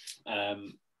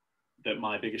 That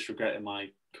my biggest regret in my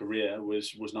career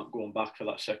was not going back for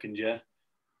that second year.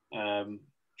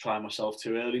 Trying myself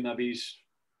too early, maybe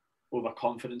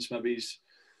overconfidence, maybe.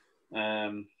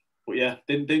 But yeah,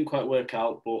 didn't quite work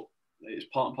out. But it's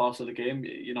part and parcel of the game.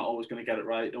 You're not always going to get it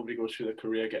right. Nobody goes through their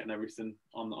career getting everything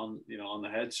on the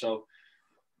head. So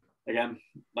again,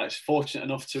 that's fortunate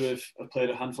enough to have played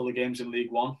a handful of games in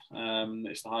League 1.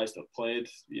 It's the highest I've played.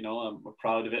 I'm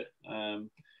proud of it.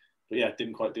 But yeah,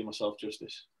 didn't quite do myself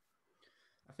justice.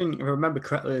 I think if I remember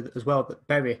correctly as well, that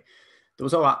Bury, there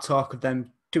was all that talk of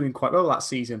them doing quite well that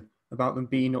season, about them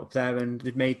being up there and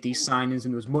they'd made these signings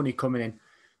and there was money coming in.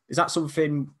 Is that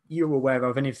something you were aware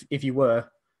of? And if you were,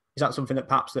 is that something that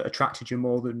perhaps that attracted you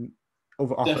more than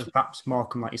other offers, perhaps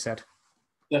Morecambe, like you said?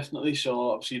 Definitely.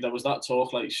 So obviously there was that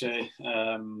talk, like you say.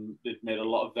 They've made a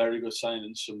lot of very good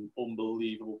signings, some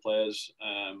unbelievable players,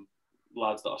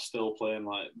 lads that are still playing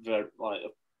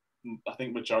I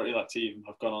think majority of that team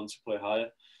have gone on to play higher.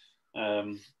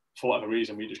 For whatever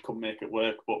reason, we just couldn't make it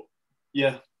work. But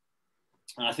yeah,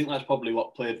 and I think that's probably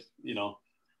what played,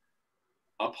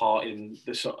 a part in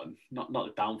the sort of not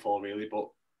the downfall really, but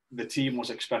the team was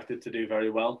expected to do very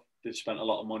well. They'd spent a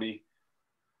lot of money.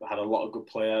 They had a lot of good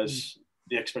players.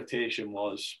 The expectation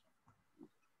was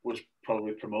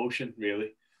probably promotion,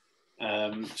 really.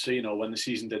 So when the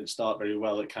season didn't start very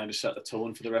well, it kind of set the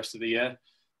tone for the rest of the year.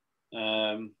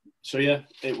 So yeah,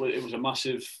 it was a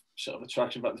massive sort of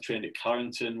attraction. Back to training at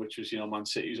Carrington, which was Man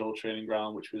City's old training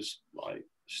ground, which was like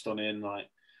stunning. Like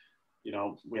You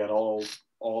know, we had all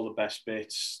the best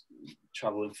bits,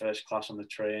 traveling first class on the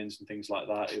trains and things like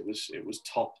that. It was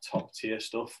top tier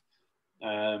stuff,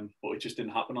 but it just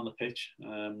didn't happen on the pitch,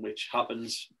 which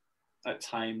happens at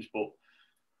times. But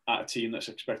at a team that's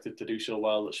expected to do so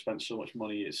well, that spent so much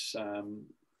money, it's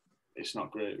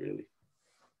not great, really.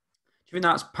 Do you think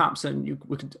that's perhaps, and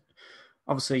we could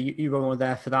obviously you were only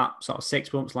there for that sort of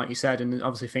 6 months, like you said, and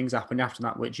obviously things happened after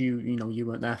that, which you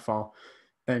weren't there for,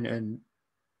 and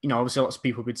obviously lots of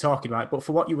people have been talking about it, but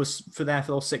for what you was for there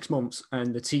for those 6 months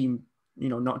and the team,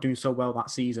 not doing so well that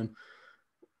season,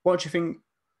 what do you think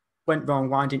went wrong?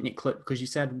 Why didn't it click? Because you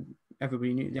said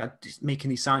everybody knew making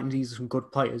these signings, these are some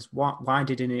good players. Why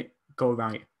didn't it go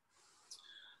right?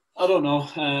 I don't know.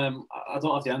 I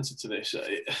don't have the answer to this.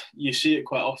 You see it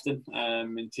quite often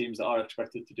in teams that are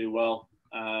expected to do well.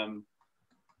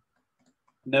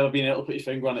 Never been able to put your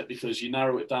finger on it, because you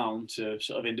narrow it down to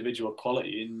sort of individual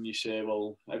quality, and you say,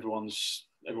 well, everyone's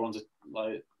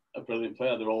a brilliant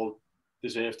player. They all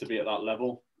deserve to be at that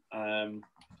level.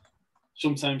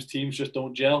 Sometimes teams just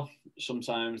don't gel.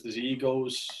 Sometimes there's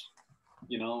egos,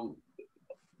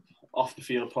 off the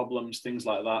field problems, things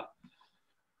like that.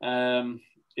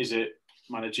 Is it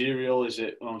managerial? Is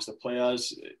it amongst the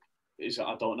players?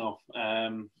 I don't know.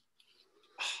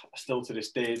 Still to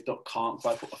this day, can't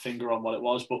quite put my finger on what it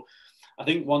was. But I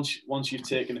think once you've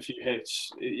taken a few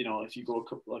hits, if you go a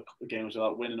couple of games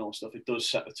without winning or stuff, it does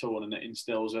set the tone, and it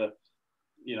instills a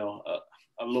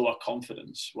lower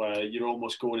confidence where you're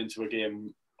almost going into a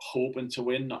game hoping to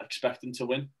win, not expecting to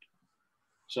win.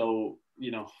 So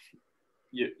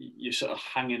you're sort of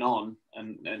hanging on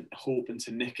and hoping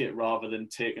to nick it rather than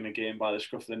taking a game by the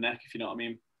scruff of the neck, if you know what I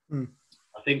mean.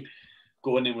 I think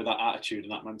going in with that attitude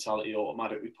and that mentality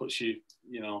automatically puts you,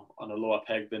 on a lower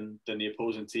peg than the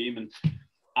opposing team. And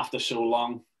after so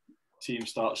long, teams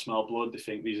start to smell blood. They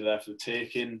think these are there for the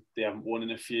taking. They haven't won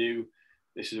in a few.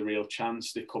 This is a real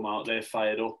chance. They come out, they're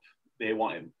fired up. They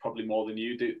want it probably more than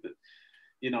you do.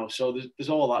 So there's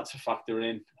all that to factor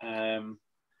in.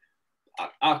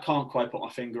 I can't quite put my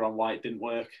finger on why it didn't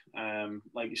work.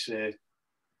 Like you say,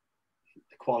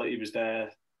 the quality was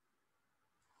there.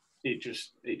 It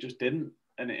just didn't,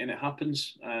 and it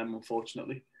happens,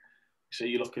 unfortunately. So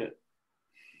you look at,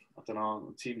 I don't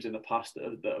know, teams in the past that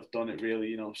have done it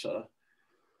really, sort of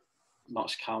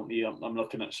Notts County. I'm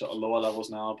looking at sort of lower levels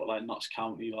now, but like Notts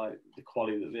County, like the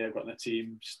quality that they've got in their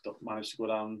team, managed to go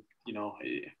down.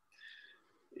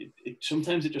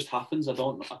 Sometimes it just happens. I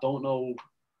don't know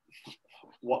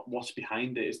what's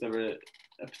behind it. Is there a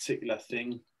particular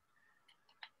thing?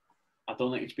 I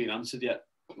don't think it's been answered yet.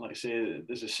 Like I say,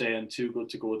 there's a saying, too good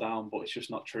to go down, but it's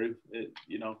just not true.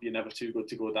 You're never too good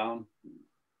to go down.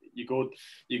 You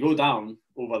go down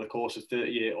over the course of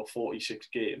 38 or 46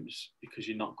 games because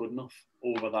you're not good enough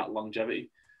over that longevity.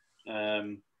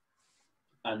 And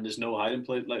there's no hiding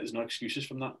place. Like, there's no excuses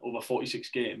from that. Over 46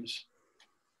 games,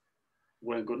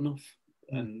 weren't good enough.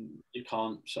 And you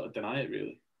can't sort of deny it,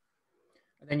 really.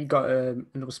 And then you got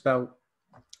another spell,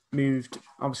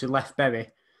 obviously left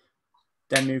Bury,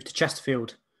 then moved to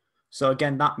Chesterfield. So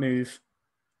again, that move,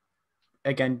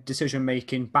 decision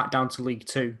making, back down to League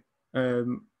Two.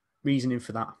 Reasoning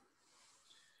for that?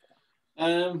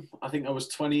 I think I was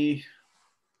 20,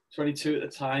 22 at the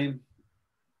time.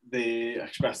 They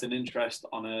expressed an interest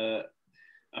on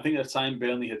I think at the time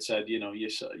Burnley had said, you're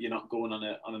not going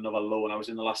on another loan. I was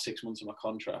in the last 6 months of my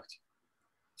contract.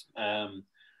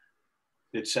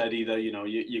 They'd said either,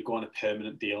 you go on a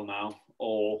permanent deal now,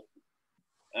 or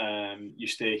you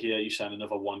stay here, you sign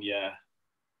another 1 year,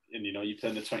 and you play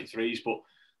in the 23s. But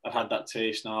I've had that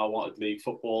taste now. I wanted league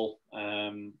football.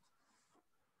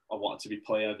 I wanted to be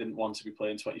playing. I didn't want to be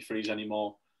playing 23s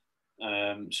anymore.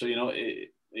 So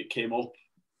it came up.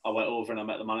 I went over and I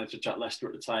met the manager, Jack Lester,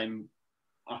 at the time.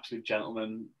 Absolute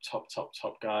gentleman, top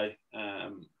guy.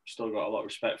 Still got a lot of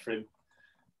respect for him.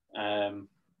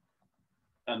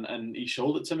 And he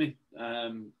showed it to me.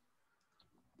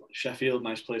 Sheffield,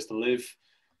 nice place to live.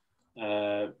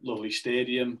 Lovely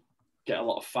stadium. Get a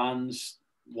lot of fans.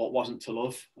 What wasn't to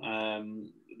love?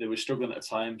 They were struggling at the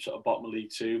time, sort of bottom of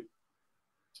League Two.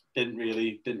 Didn't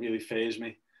really faze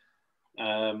me.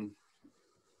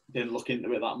 Didn't look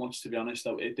into it that much, to be honest.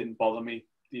 It didn't bother me,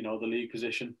 the league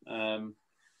position.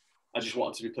 I just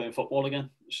wanted to be playing football again,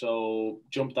 so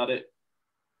jumped at it.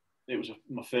 It was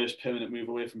my first permanent move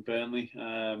away from Burnley.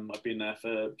 I've been there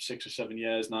for 6 or 7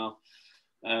 years now,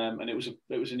 and it was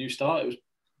a new start. It was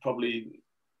probably,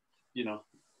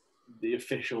 the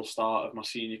official start of my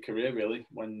senior career, really,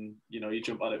 when you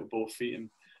jump at it with both feet, and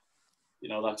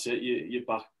that's it. You're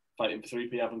back fighting for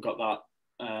 3P. You haven't got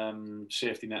that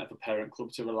safety net of a parent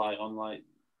club to rely on. Like,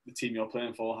 the team you're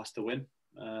playing for has to win.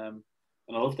 And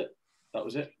I loved it. That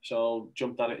was it. So I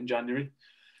jumped at it in January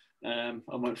and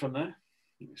went from there.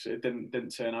 So it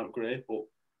didn't turn out great, but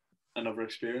another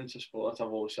experience, I suppose. I've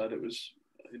always said it was,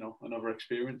 another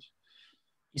experience.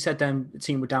 You said then the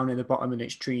team were down in the bottom and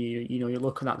it's tree. You're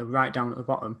looking at them right down at the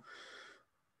bottom.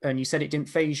 And you said it didn't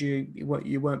phase you.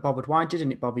 You weren't bothered. Why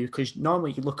didn't it bother you? Because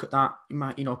normally you look at that, you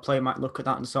might, a player might look at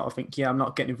that and sort of think, yeah, I'm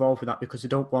not getting involved with that because they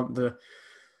don't want the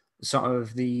sort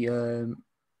of the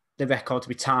record to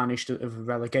be tarnished of a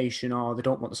relegation, or they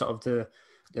don't want the sort of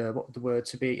the word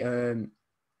to be.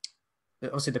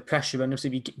 Obviously the pressure, and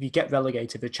obviously if you get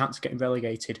relegated, the chance of getting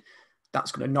relegated,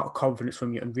 that's going to knock confidence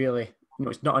from you, and really,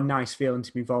 it's not a nice feeling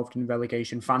to be involved in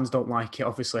relegation. Fans don't like it,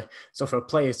 obviously. So for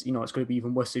players, it's going to be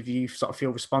even worse if you sort of feel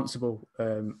responsible.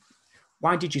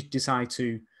 Why did you decide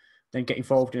to then get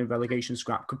involved in a relegation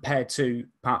scrap compared to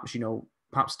perhaps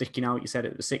sticking out? You said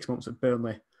it was 6 months at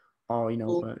Burnley,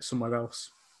 or somewhere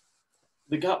else.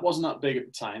 The gap wasn't that big at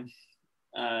the time.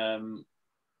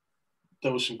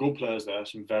 There was some good players there,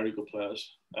 some very good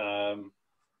players.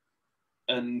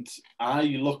 And I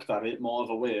looked at it more of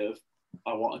a way of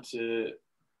I wanted to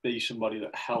be somebody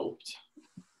that helped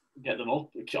get them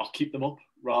up or keep them up,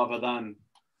 rather than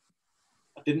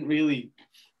I didn't really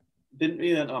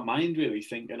enter my mind really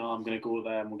thinking, I'm going to go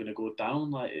there and we're going to go down.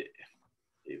 Like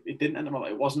it didn't enter my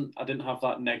mind. It wasn't. I didn't have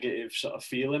that negative sort of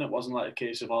feeling. It wasn't like a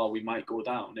case of we might go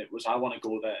down. It was I want to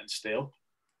go there and still.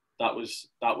 That was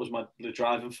the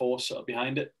driving force sort of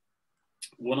behind it.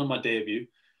 Won on my debut,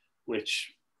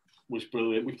 which was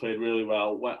brilliant. We played really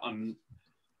well. And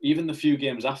even the few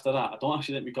games after that, I don't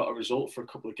actually think we got a result for a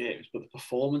couple of games, but the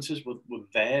performances were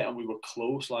there and we were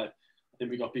close. Like I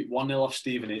think we got beat 1-0 off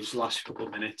Stevenage last couple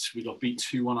of minutes. We got beat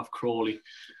 2-1 off Crawley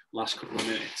last couple of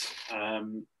minutes.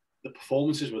 The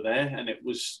performances were there, and it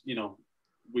was,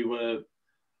 we were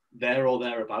there or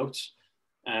thereabouts.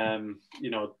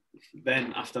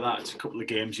 Then after that, it's a couple of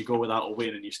games, you go without a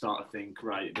win and you start to think,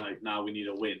 right, like now we need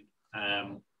a win.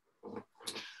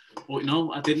 But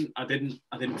no, I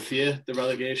didn't fear the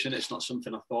relegation. It's not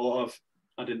something I thought of.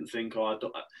 I didn't think,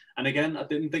 and again, I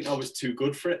didn't think I was too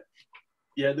good for it.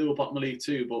 Yeah, they were bottom of league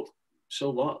too, but so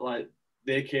what? Like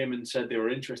they came and said they were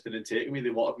interested in taking me.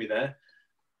 They wanted me there.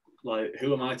 Like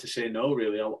who am I to say no?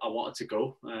 Really, I wanted to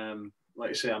go. Like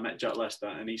I say, I met Jack Lester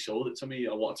and he sold it to me.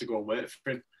 I wanted to go and work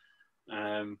for him.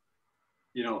 And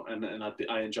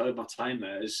I enjoyed my time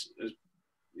there. As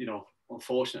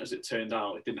unfortunate as it turned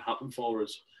out, it didn't happen for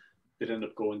us. It ended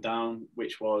up going down,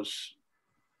 which was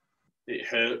it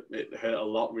hurt. It hurt a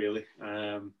lot, really.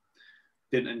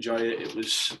 Didn't enjoy it. It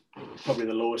was probably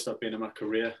the lowest I've been in my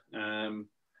career.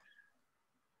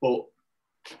 But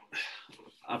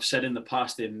I've said in the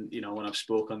past, when I've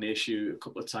spoke on the issue a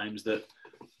couple of times, that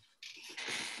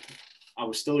I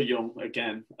was still young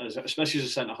again, especially as a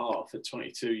centre half at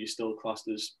 22. You're still classed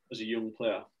as a young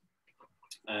player.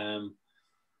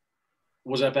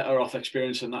 Was I better off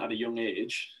experiencing that at a young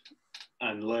age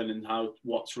and learning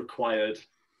what's required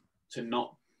to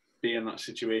not be in that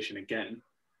situation again?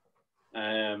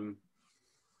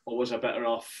 Or was I better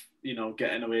off,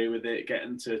 getting away with it,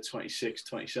 getting to 26,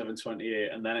 27,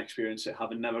 28, and then experience it,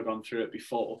 having never gone through it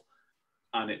before,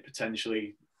 and it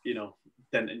potentially,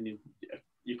 denting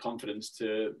your confidence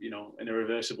to, an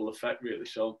irreversible effect, really.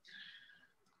 So,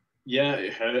 yeah,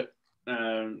 it hurt.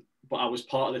 But I was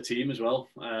part of the team as well.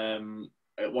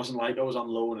 It wasn't like I was on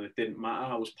loan and it didn't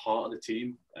matter. I was part of the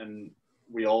team and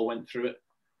we all went through it.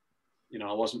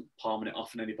 I wasn't palming it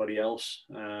off on anybody else.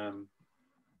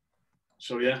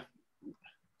 So, yeah,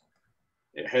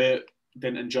 it hurt.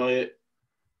 Didn't enjoy it.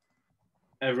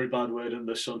 Every bad word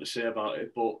under the sun to say about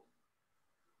it. But,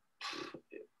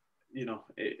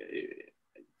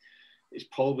 it's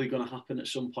probably going to happen at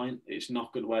some point. It's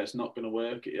not going to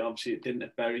work. Obviously, it didn't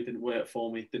at Bury, didn't work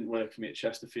for me. It didn't work for me at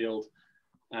Chesterfield.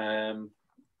 But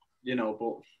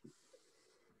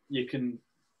you can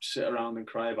sit around and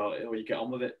cry about it, or you get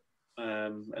on with it.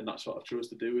 And that's what I've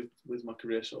chosen to do with my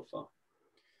career so far.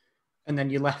 And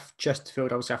then you left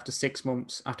Chesterfield, obviously, after 6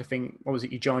 months. After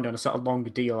you joined on a sort of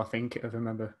longer deal, I think, if I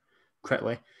remember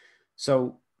correctly.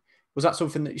 So was that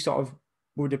something that you sort of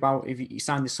worried about if you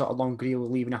signed this sort of long deal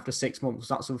leaving after 6 months? Was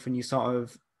that something you sort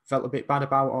of felt a bit bad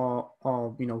about,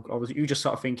 or was it you just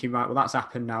sort of thinking, right, well, that's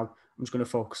happened now, I'm just going to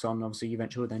focus on, obviously, you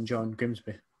eventually then joined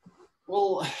Grimsby?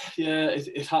 Well, yeah,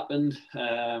 it happened.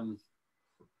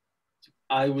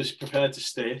 I was prepared to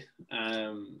stay.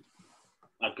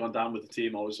 I'd gone down with the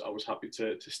team. I was happy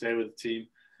to stay with the team.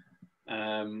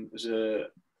 There's a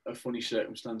funny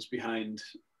circumstance behind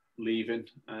leaving,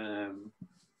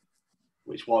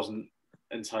 which wasn't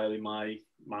entirely my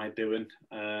doing.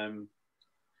 But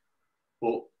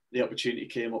the opportunity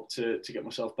came up to get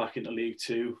myself back into League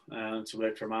Two and to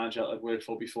work for a manager I'd worked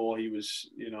for before. He was,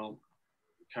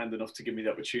 kind enough to give me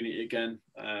the opportunity again.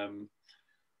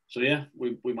 So yeah,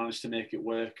 we managed to make it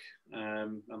work.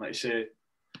 And like I say,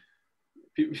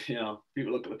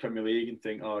 people look at the Premier League and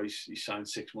think, oh, he's signed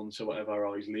 6 months or whatever,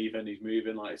 or he's leaving, he's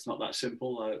moving. Like, it's not that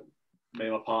simple. Me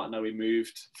and my partner, we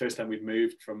moved. First time we'd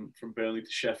moved from Burnley to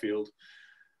Sheffield,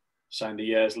 signed a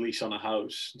year's lease on a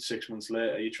house. And 6 months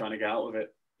later, you're trying to get out of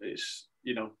it. It's,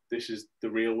 this is the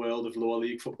real world of lower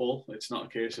league football. It's not a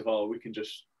case of, oh, we can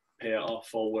just pay it off,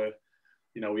 or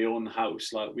we own the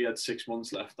house. Like, we had 6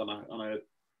 months left on a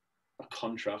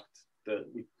contract that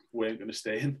we weren't going to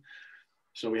stay in.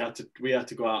 So we had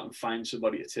to go out and find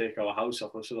somebody to take our house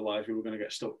off us. Otherwise, we were going to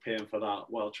get stuck paying for that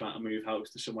while trying to move house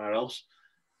to somewhere else.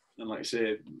 And like I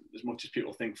say, as much as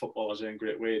people think footballers earn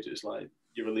great wages, like,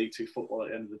 you're a League Two football at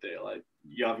the end of the day. Like,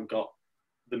 you haven't got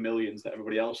the millions that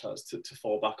everybody else has to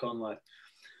fall back on. Like,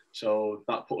 so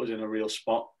that put us in a real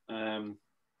spot.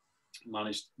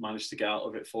 Managed to get out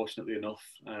of it, fortunately enough.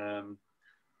 And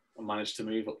managed to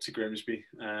move up to Grimsby.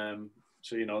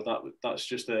 So that's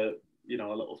just a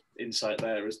little insight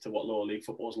there as to what lower league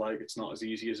football is like. It's not as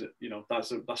easy as it.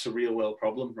 That's a real world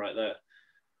problem right there.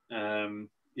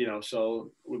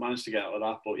 So we managed to get out of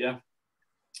that. But yeah,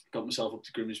 got myself up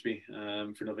to Grimsby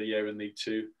for another year in League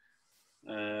Two.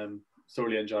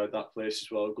 Thoroughly enjoyed that place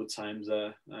as well. Good times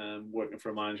there. Working for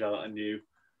a manager that I knew.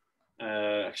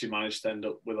 Actually managed to end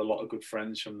up with a lot of good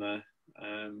friends from there,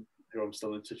 who I'm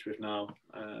still in touch with now.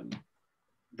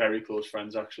 Very close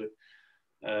friends, actually.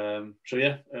 So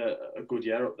yeah, a good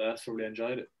year up there. Thoroughly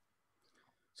enjoyed it.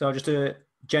 So just a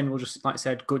general, just like I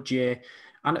said, good year.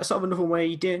 And sort of another way,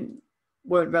 you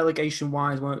weren't relegation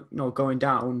wise, weren't going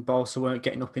down, but also weren't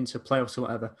getting up into playoffs or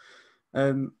whatever.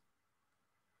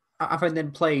 I've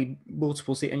then played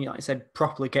multiple seasons, and like I said,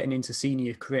 properly getting into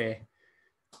senior career.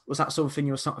 Was that something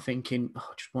you were sort of thinking, oh,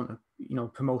 I just want a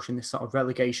promotion, this sort of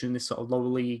relegation, this sort of lower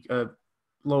league,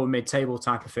 lower mid-table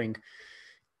type of thing?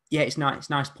 Yeah, it's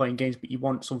nice playing games, but you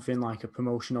want something like a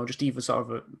promotion or just even sort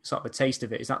of a taste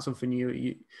of it. Is that something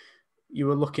you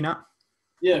were looking at?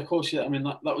 Yeah, of course. Yeah, I mean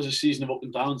that was a season of up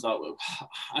and downs. I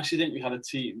actually think we had a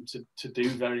team to do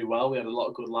very well. We had a lot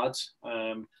of good lads.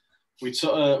 We'd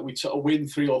sort of win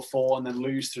 3 or 4 and then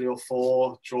lose 3 or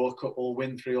 4, draw a couple,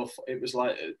 win 3 or 4. It was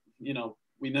like,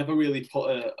 we never really put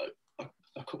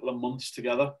a couple of months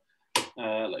together.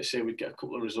 Like I say, we'd get a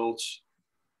couple of results,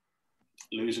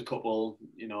 lose a couple,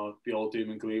 be all doom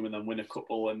and gloom, and then win a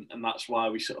couple, and that's why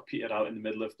we sort of petered out in the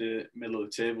middle of the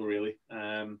table, really.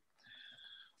 I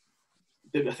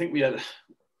think we had.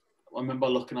 I remember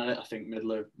looking at it. I think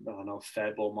middle of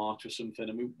Feb or March or something,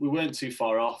 and we weren't too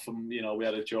far off. And we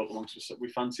had a joke amongst us. We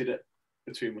fancied it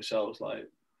between ourselves, like,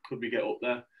 could we get up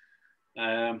there?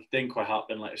 Didn't quite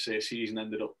happen. Like I say, a season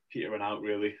ended up petering out,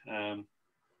 really.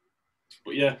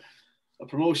 But yeah, a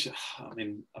promotion. I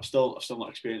mean, I've still not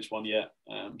experienced one yet.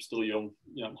 I'm still young.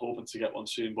 I'm hoping to get one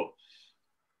soon. But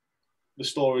the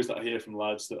stories that I hear from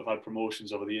lads that have had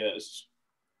promotions over the years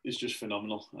is just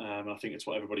phenomenal. And I think it's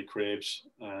what everybody craves.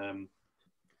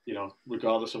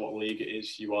 Regardless of what league it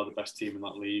is, you are the best team in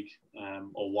that league,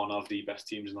 or one of the best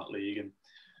teams in that league. And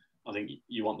I think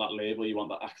you want that label, you want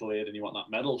that accolade, and you want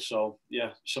that medal. So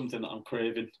yeah, something that I'm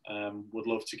craving. Would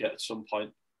love to get at some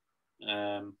point.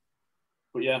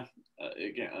 But yeah,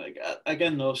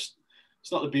 again, though, it's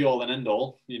not the be all and end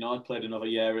all. I played another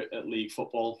year at league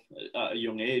football at a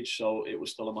young age, so it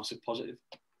was still a massive positive.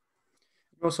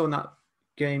 Also in that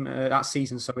game, that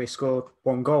season, sorry, scored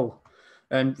 1 goal.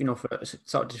 And, for a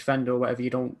sort of defender or whatever, you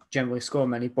don't generally score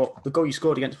many. But the goal you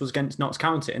scored against was against Notts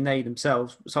County, and they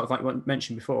themselves, sort of like what I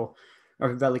mentioned before, are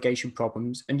having relegation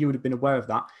problems, and you would have been aware of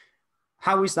that.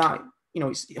 How is that?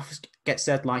 It gets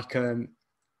said like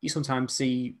you sometimes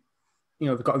see,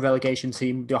 they've got a relegation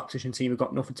team, the opposition team have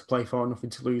got nothing to play for,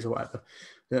 nothing to lose or whatever,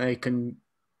 that they can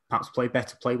perhaps play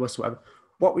better, play worse, or whatever.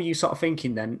 What were you sort of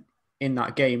thinking then in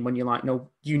that game when you're like, no,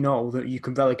 that you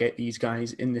can relegate these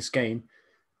guys in this game?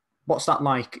 What's that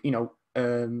like,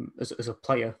 as a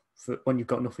player for when you've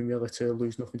got nothing really to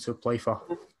lose, nothing to play for?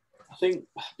 I think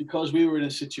because we were in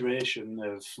a situation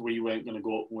of we weren't going to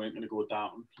go up, we weren't going to go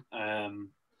down.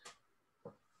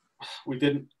 We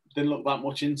didn't look that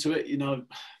much into it.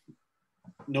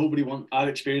 I'd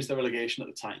experienced the relegation at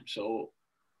the time, so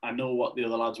I know what the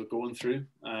other lads were going through.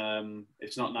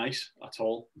 It's not nice at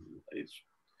all.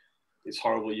 It's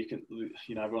horrible.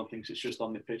 Everyone thinks it's just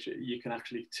on the pitch. You can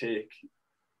actually take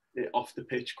it off the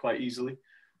pitch quite easily.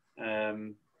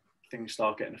 Things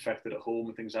start getting affected at home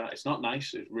and things like that. It's not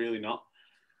nice. It's really not.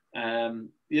 So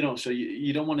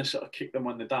you don't want to sort of kick them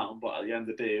when they're down, but at the end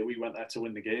of the day, we went there to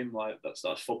win the game. Like that's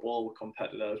football. We're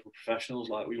competitors. We're professionals.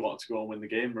 Like we wanted to go and win the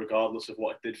game, regardless of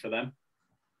what it did for them.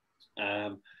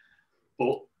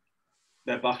 But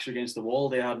their backs were against the wall.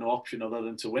 They had no option other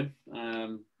than to win.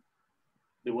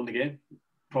 They won the game.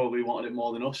 Probably wanted it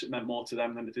more than us. It meant more to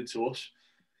them than it did to us.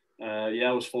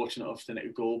 I was fortunate enough to nick a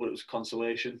goal, but it was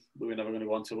consolation. We were never going to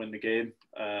go on to win the game.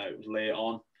 It was late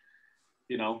on.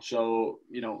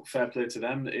 Fair play to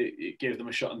them. It gave them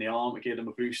a shot in the arm. It gave them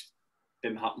a boost.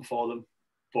 Didn't happen for them.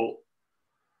 But,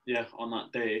 on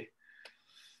that day,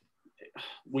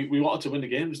 we wanted to win the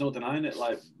game. There's no denying it.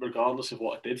 Like, regardless of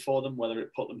what it did for them, whether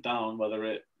it put them down, whether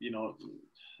it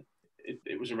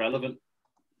was irrelevant.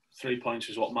 3 points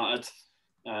was what mattered.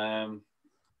 And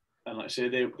like I say,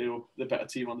 they were the better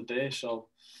team on the day. So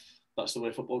that's the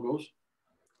way football goes.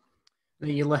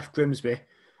 You left Grimsby.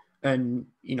 And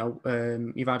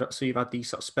you've had these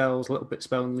sort of spells, a little bit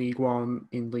spell in League One,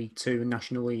 in League Two, and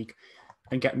National League,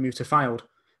 and getting moved to Fylde.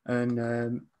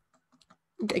 And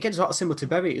again, sort of similar to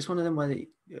Bury. It's one of them where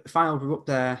Fylde were up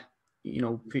there,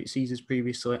 seasons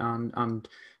previously, and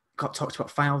got talked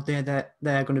about Fylde.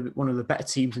 They're going to be one of the better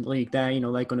teams in the league. They're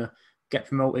going to get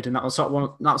promoted, and that was sort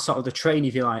of the train,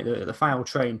 if you like, the Fylde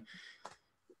train.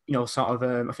 I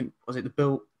think was it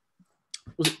built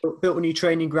a new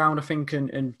training ground, I think,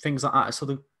 and things like that. So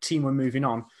the team were moving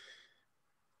on.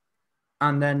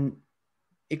 And then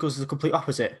it goes the complete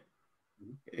opposite.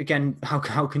 Again, how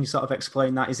can you sort of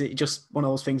explain that? Is it just one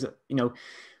of those things that,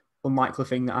 unlikely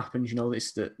thing that happens,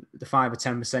 it's the 5 or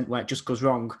 10% where it just goes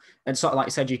wrong? And sort of like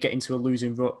you said, you get into a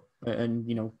losing rut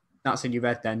and, that's in your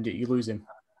head then, you lose him.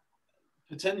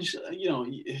 Potentially,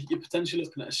 you're potentially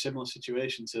looking at a similar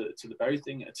situation to the Bury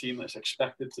thing, a team that's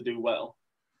expected to do well.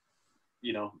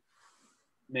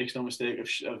 Makes no mistake of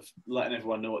letting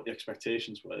everyone know what the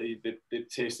expectations were. They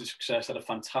tasted success, had a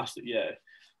fantastic year,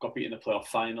 got beaten in the playoff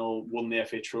final, won the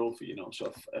FA Trophy,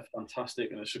 so a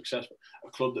fantastic and a success.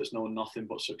 A club that's known nothing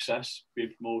but success,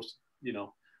 being promoted,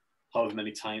 however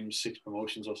many times, 6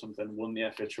 promotions or something, won the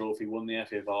FA Trophy, won the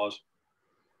FA Vars.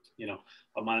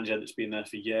 A manager that's been there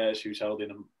for years, who's held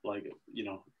in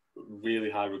really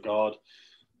high regard.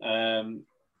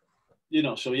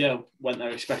 Went there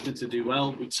expecting to do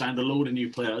well. We'd signed a load of new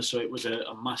players, so it was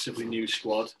a massively new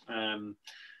squad,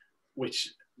 which,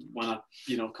 when I,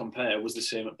 compare, was the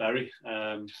same at Bury.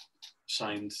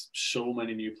 Signed so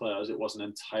many new players. It was an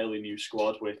entirely new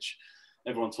squad, which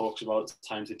everyone talks about,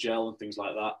 time to gel and things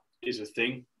like that is a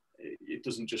thing. It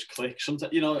doesn't just click.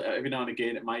 Sometimes, every now and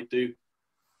again it might do,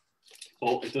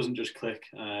 but it doesn't just click.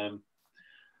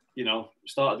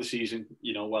 Started the season,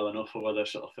 well enough over the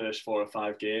sort of first 4 or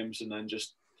 5 games, and then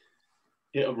just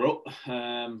hit a rut.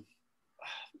 And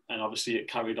obviously it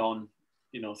carried on,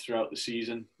 throughout the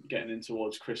season, getting in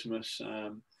towards Christmas.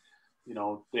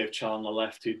 Dave Chandler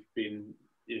left, who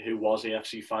was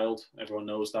AFC Fylde. Everyone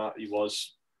knows that. He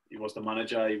was the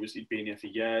manager. He'd been here for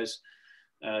years.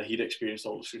 He'd experienced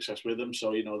all the success with them.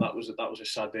 So, that was a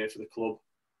sad day for the club.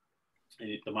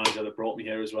 The manager that brought me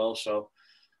here as well. So,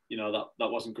 that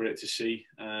wasn't great to see.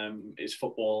 It's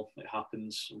football. It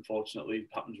happens, unfortunately. It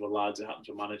happens with lads. It happens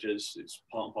with managers. It's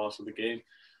part and parcel of the game.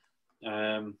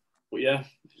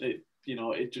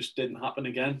 It just didn't happen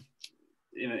again.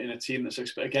 In a team that's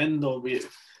again, though,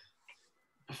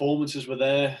 performances were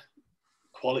there,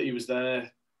 quality was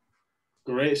there.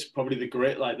 Probably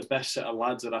the best set of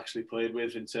lads I'd actually played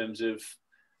with, in terms of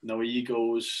no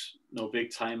egos, no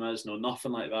big timers, no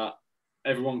nothing like that.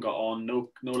 Everyone got on,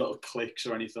 no little cliques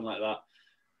or anything like that.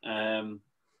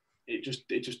 It just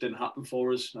didn't happen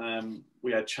for us.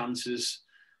 We had chances.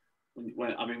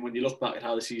 When you look back at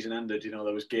how the season ended,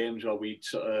 there was games where we'd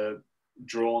sort of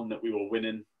drawn that we were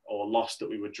winning, or lost that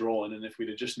we were drawing, and if we'd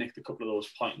have just nicked a couple of those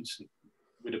points,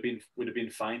 we'd have been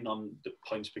fine on the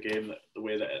points per game, the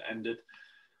way that it ended.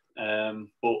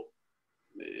 But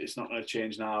it's not going to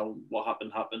change now. What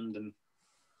happened, and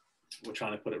we're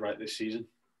trying to put it right this season.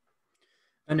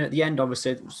 And at the end,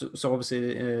 obviously,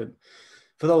 for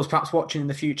those perhaps watching in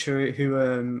the future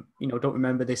who don't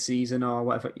remember this season or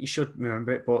whatever, you should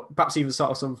remember it. But perhaps even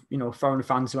sort of some foreign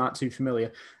fans who aren't too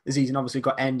familiar, the season obviously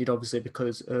got ended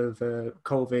because of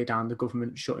COVID and the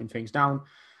government shutting things down.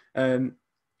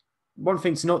 One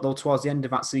thing to note though, towards the end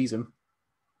of that season,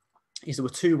 is there were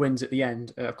 2 wins at the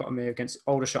end. I've got them here against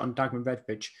Aldershot and Dagenham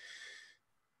Redbridge.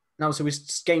 Now, so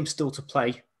this game's still to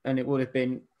play, and it would have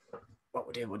been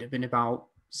about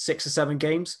 6 or 7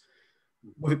 games.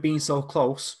 With it being so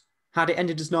close, had it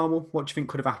ended as normal, what do you think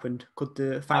could have happened? Could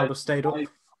the Fylde have stayed up? I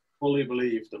fully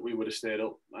believe that we would have stayed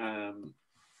up. I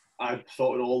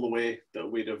thought it all the way that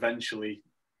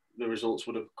the results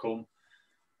would have come.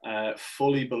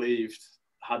 fully believed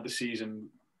had the season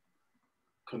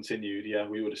continued, yeah,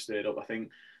 we would have stayed up. I think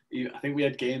we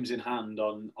had games in hand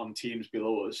on teams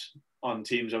below us, on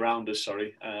teams around us.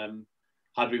 Sorry,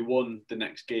 had we won the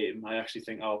next game, I actually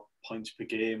think our points per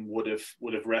game would have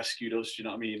rescued us. Do you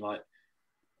know what I mean? Like,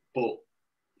 but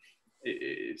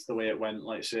it's the way it went.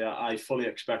 Like I say, I fully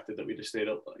expected that we'd have stayed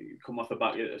up. Come off the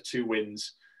back of 2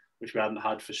 wins, which we hadn't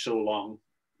had for so long.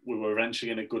 We were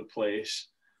eventually in a good place.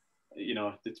 You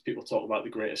know, people talk about the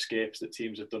great escapes that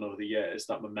teams have done over the years.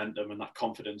 That momentum and that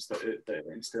confidence that it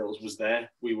instills was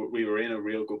there. We were in a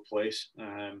real good place.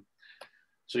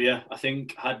 So yeah, I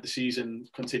think had the season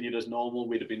continued as normal,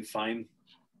 we'd have been fine.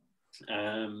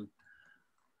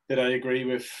 Did I agree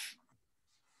with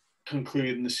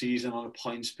concluding the season on a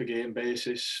points per game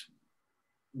basis?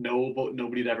 No, but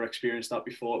nobody'd ever experienced that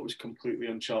before. It was completely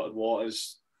uncharted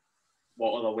waters.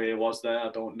 What other way was there? I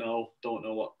don't know.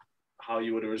 How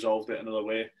you would have resolved it another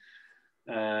way.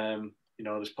 You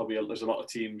know, there's a lot of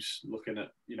teams looking at,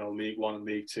 you know, League One and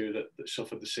League Two that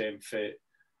suffered the same fate.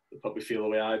 They probably feel the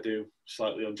way I do,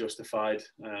 slightly unjustified.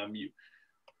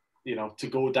 You know, to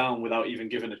go down without even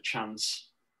given a chance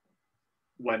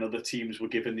when other teams were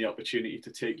given the opportunity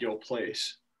to take your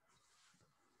place,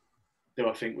 do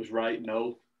I think was right?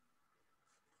 No.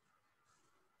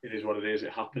 It is what it is.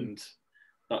 It happened.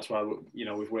 That's why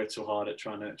we've worked so hard at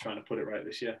trying to put it right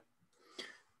this year.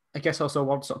 I guess also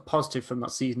one sort of positive from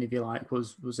that season, if you like,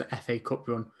 was the FA Cup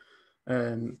run.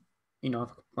 You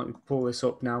know, let me pull this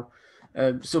up now.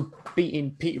 So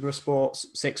beating Peterborough Sports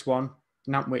 6-1,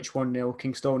 Nantwich 1-0,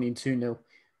 Kingstonian 2-0,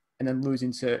 and then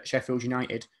losing to Sheffield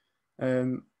United.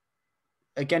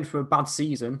 Again, for a bad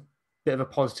season, bit of a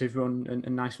positive run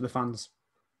and nice for the fans.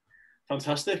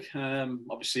 Fantastic.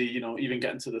 Obviously, you know, even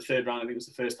getting to the third round, I think it was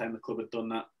the first time the club had done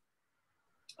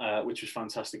that, which was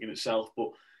fantastic in itself.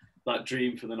 But that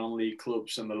dream for the non-league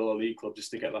clubs and the lower league clubs is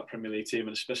to get that Premier League team,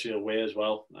 and especially away as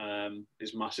well,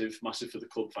 is massive for the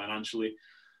club financially,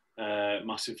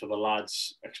 massive for the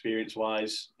lads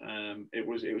experience-wise. It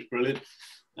was brilliant.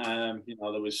 You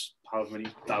know, there was however many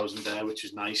thousand there, which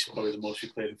is nice, probably the most we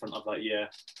played in front of that year.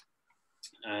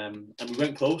 And we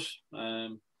went close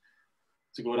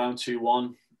to go down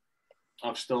 2-1.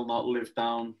 I've still not lived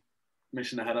down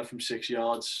missing a header from 6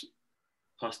 yards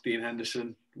past Dean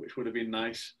Henderson, which would have been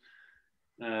nice.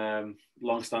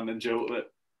 Long-standing joke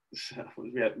that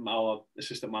we had our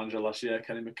assistant manager last year,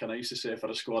 Kenny McKenna, used to say if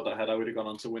I'd have scored that header, I would have gone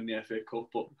on to win the FA Cup.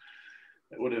 But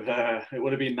it would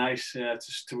have been nice to have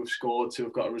scored, to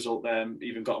have got a result there,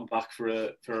 even gotten back for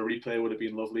a replay would have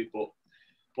been lovely. But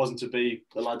it wasn't to be.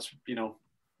 The lads, you know,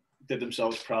 did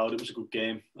themselves proud. It was a good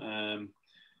game.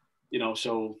 You know,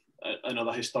 so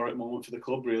another historic moment for the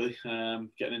club, really.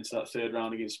 Getting into that third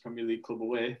round against Premier League club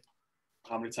away.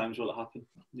 How many times will it happen?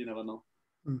 You never know.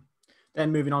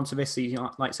 Then moving on to this season,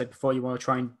 like I said before, you want to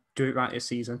try and do it right this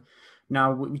season.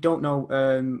 Now, we don't know,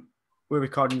 we're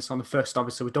recording this on the 1st,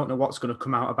 obviously, we don't know what's going to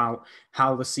come out about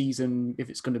how the season, if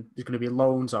it's going to be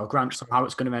loans or grants, or how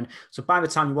it's going to end. So by the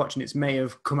time you're watching, it may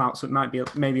have come out, so it might be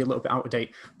maybe a little bit out of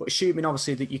date. But assuming,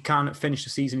 obviously, that you can finish the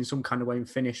season in some kind of way and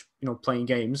finish, you know, playing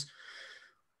games,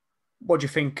 what do you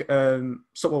think,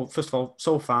 well, first of all,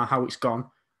 so far, how it's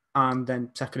gone? And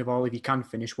then second of all, if you can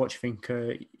finish, what do you think,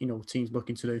 you know, team's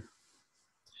looking to do?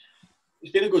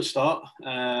 It's been a good start.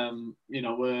 You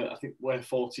know, I think we're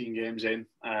 14 games in.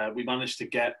 We managed to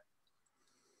get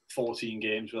 14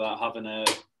 games without having a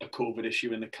COVID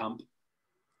issue in the camp.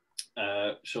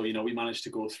 So, you know, we managed to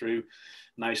go through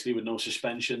nicely with no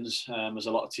suspensions. As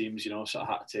a lot of teams, you know, sort of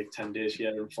had to take 10 days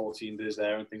here and 14 days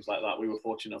there and things like that. We were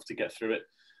fortunate enough to get through it.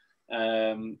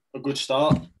 A good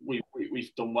start.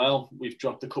 We've done well. We've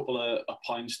dropped a couple of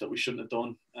points that we shouldn't have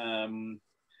done.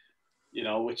 You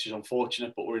know, which is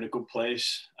unfortunate, but we're in a good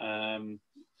place. You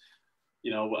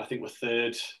know, I think we're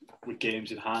third with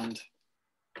games in hand.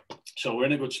 So we're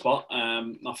in a good spot.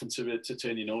 Nothing to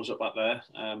turn your nose up at there,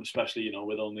 especially, you know,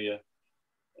 with only a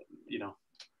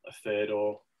third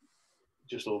or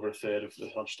just over a third of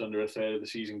just under a third of the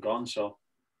season gone. So,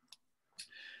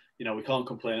 you know, we can't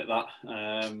complain at that.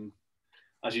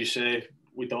 As you say,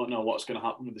 we don't know what's going to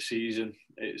happen with the season.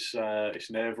 It's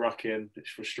nerve-wracking. It's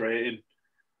frustrating.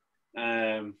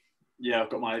 Yeah, I've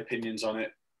got my opinions on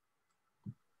it.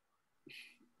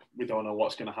 We don't know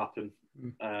what's going to happen.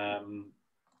 I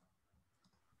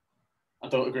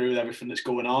don't agree with everything that's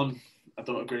going on. I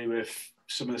don't agree with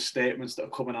some of the statements that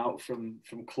are coming out from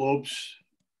clubs.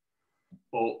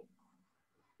 But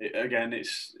again,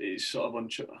 it's sort of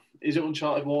is it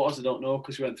uncharted waters? I don't know,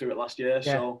 because we went through it last year.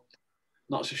 Yeah. So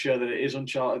not so sure that it is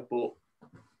uncharted, but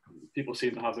people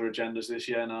seem to have their agendas this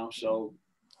year now. So,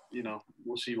 you know,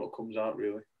 we'll see what comes out,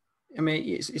 really. I mean,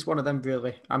 it's one of them,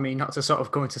 really. I mean, not to sort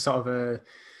of go into sort of a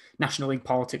National League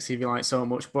politics, if you like, so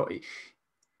much, but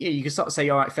yeah, you can sort of say,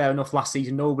 all right, fair enough. Last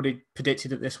season, nobody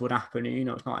predicted that this would happen. You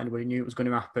know, it's not anybody knew it was going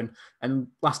to happen. And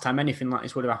last time anything like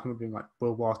this would have happened would have been like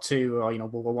World War Two or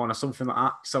World War One or something like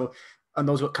that. So, and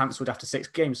those got cancelled after 6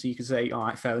 games. So you could say, all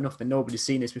right, fair enough. Then nobody's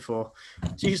seen this before.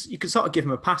 So you could sort of give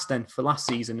them a pass then for last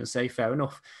season and say, fair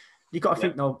enough. You got to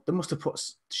think though, they must have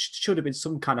should have been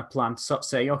some kind of plan to sort of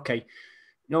say, okay,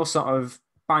 no sort of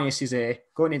biases here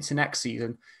going into next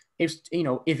season. If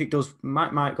it does,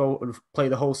 might go and play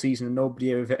the whole season and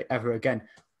nobody ever again.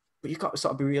 But you've got to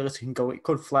sort of be realistic and go, it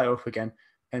could flare up again.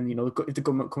 And if the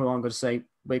government come along and say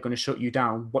we're going to shut you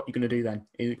down, what are you going to do then?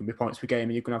 Is it going to be points per game,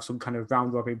 and you're going to have some kind of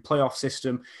round robin playoff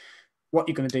system? What are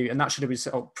you going to do? And that should have been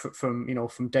set up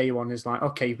from day one. Is like,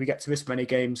 okay, if we get to this many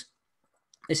games,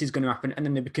 this is going to happen, and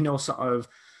then there can no sort of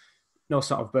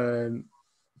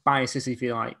biases, if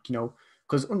you like,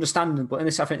 because understandable, and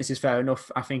I think this is fair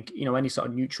enough. I think, any sort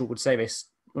of neutral would say this,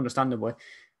 understandably.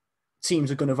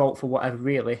 Teams are going to vote for whatever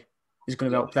really is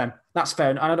going to help them. That's fair.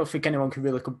 And I don't think anyone can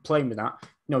really complain with that.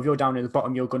 If you're down in the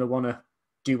bottom, you're going to want to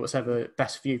do what's ever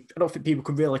best for you. I don't think people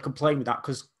can really complain with that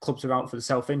because clubs are out for the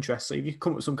self-interest. So if you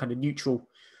come up with some kind of neutral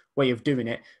way of doing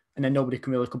it, and then nobody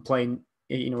can really complain,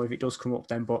 if it does come up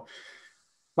then. But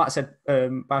like I said,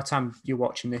 by the time you're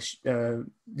watching this, the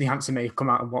answer may come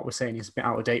out, and what we're saying is a bit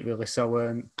out of date, really.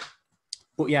 So,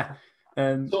 but yeah.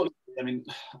 I mean,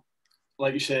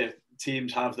 like you say,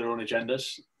 teams have their own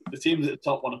agendas. The teams at the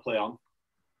top want to play on.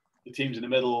 The teams in the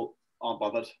middle aren't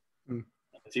bothered.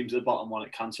 The teams at the bottom want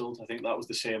it cancelled. I think that was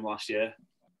the same last year.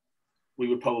 We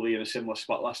were probably in a similar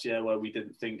spot last year where we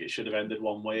didn't think it should have ended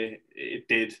one way. It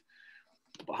did.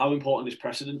 But how important is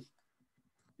precedent?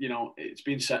 It's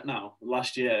been set now.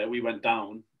 Last year, we went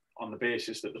down on the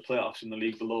basis that the playoffs in the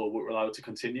league below were allowed to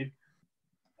continue,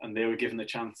 and they were given the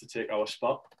chance to take our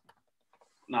spot.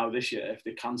 Now, this year, if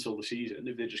they cancel the season,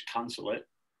 if they just cancel it,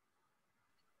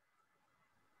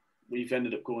 we've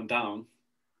ended up going down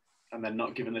and then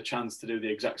not given the chance to do the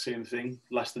exact same thing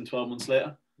less than 12 months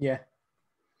later. Yeah.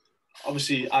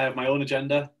 Obviously, I have my own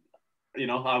agenda.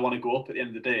 I want to go up at the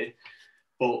end of the day,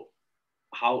 but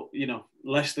how,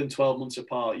 less than 12 months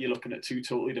apart, you're looking at 2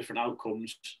 totally different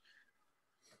outcomes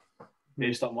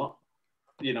based on what?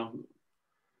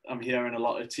 I'm hearing a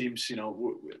lot of teams,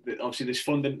 obviously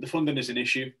the funding is an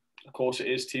issue. Of course it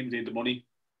is. Teams need the money.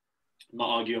 I'm not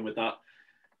arguing with that.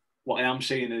 What I am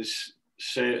seeing is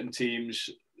certain teams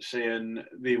saying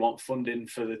they want funding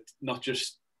for not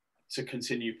just to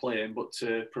continue playing, but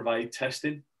to provide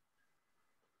testing.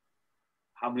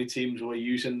 How many teams were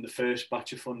using the first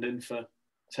batch of funding for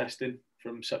testing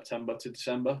from September to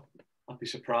December? I'd be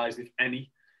surprised if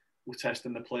any were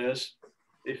testing the players,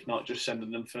 if not just sending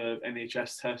them for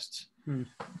NHS tests.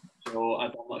 So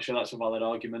I'm not sure that's a valid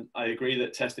argument. I agree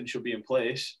that testing should be in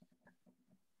place,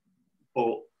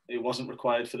 but it wasn't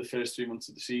required for the first 3 months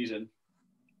of the season.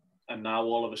 And now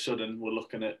all of a sudden we're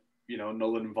looking at,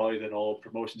 null and void and all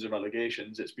promotions and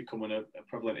relegations. It's becoming a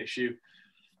prevalent issue.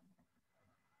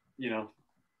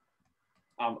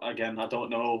 Again, I don't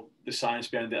know the science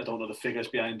behind it. I don't know the figures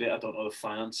behind it. I don't know the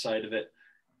finance side of it.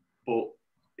 But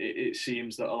it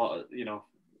seems that a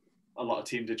lot of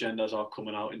teams' agendas are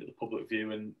coming out into the public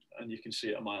view, and you can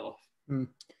see it a mile off.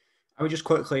 I would just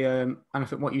quickly, and I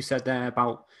think what you said there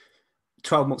about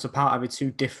 12 months apart having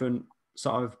 2 different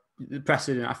sort of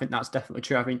precedent, I think that's definitely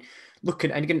true. I mean,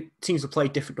 and again, teams have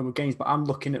played different number of games, but I'm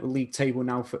looking at the league table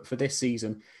now for this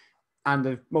season.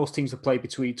 And most teams have played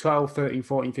between 12, 13,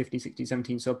 14, 15, 16,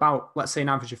 17. So about, let's say, an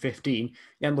average of 15.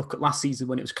 Then look at last season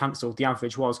when it was cancelled, the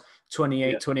average was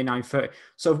 28, 29, 30.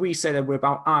 So if we say that we're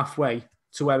about halfway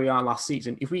to where we are last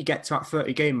season, if we get to that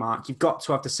 30 game mark, you've got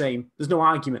to have the same. There's no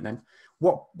argument then.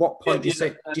 What point do you say?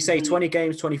 Do you say 20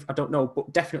 games, 20? I don't know,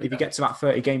 but definitely if you get to that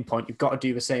 30 game point, you've got to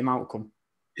do the same outcome.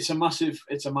 It's a massive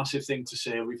thing to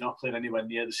say. We've not played anywhere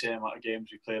near the same amount of games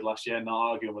we played last year.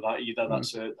 Not arguing with that either.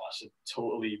 That's a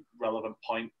totally relevant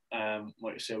point.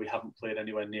 Like I say, we haven't played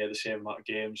anywhere near the same amount of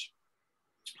games.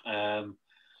 But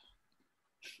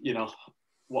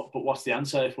what's the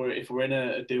answer? If we're in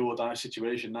a do or die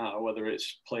situation now, whether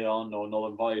it's play on or null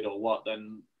and void or what,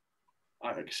 then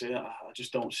like I say, I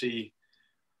just don't see.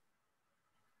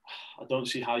 I don't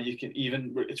see how you can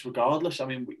even. It's regardless. I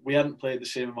mean, we hadn't played the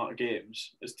same amount of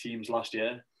games as teams last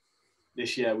year.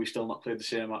 This year, we've still not played the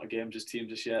same amount of games as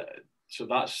teams this year. So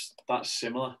that's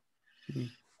similar.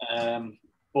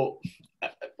 But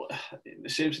in the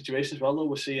same situation as well, though,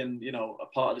 we're seeing a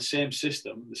part of the same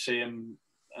system, the same.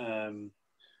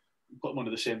 Put them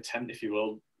under the same tent, if you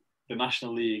will. The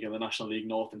National League and the National League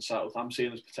North and South. I'm seeing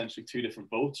there's potentially 2 different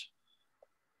boats,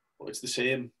 but it's the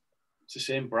same It's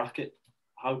the same bracket.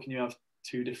 How can you have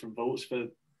two different votes for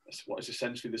what is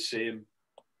essentially the same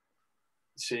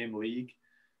league?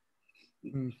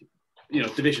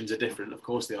 Divisions are different, of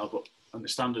course they are, and the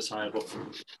standards higher, but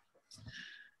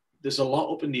there's a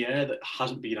lot up in the air that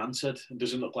hasn't been answered and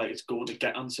doesn't look like it's going to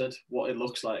get answered. What it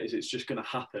looks like is it's just going to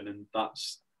happen, and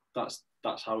that's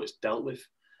how it's dealt with,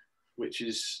 which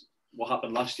is what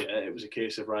happened last year. It was a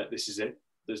case of, right, this is it.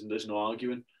 There's no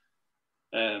arguing.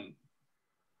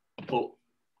 But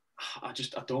I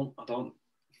don't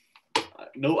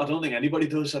think anybody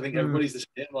does. I think everybody's the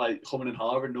same, like humming and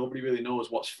hawing. Nobody really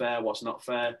knows what's fair, what's not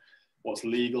fair, what's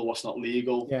legal, what's not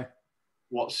legal. Yeah.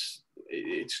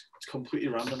 It's completely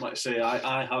random. Like I say,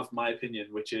 I have my opinion,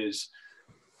 which is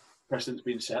precedent's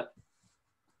been set.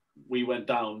 We went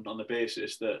down on the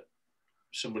basis that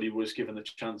somebody was given the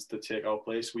chance to take our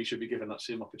place. We should be given that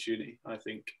same opportunity, I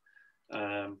think.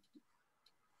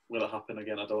 Will it happen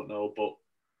again? I don't know. But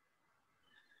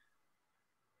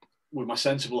with my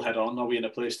sensible head on, are we in a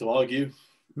place to argue?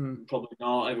 Probably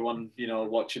not. Everyone,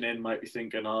 watching in might be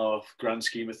thinking, grand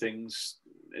scheme of things,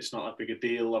 it's not that big a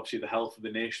deal. Obviously, the health of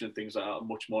the nation and things like that are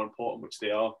much more important, which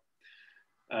they are.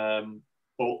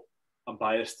 But I'm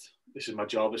biased. This is my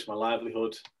job. It's my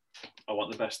livelihood. I want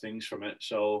the best things from it.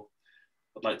 So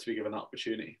I'd like to be given that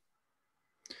opportunity.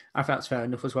 I think that's fair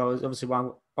enough as well.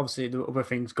 Obviously, the other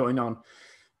things going on,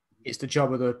 it's the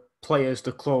job of the players,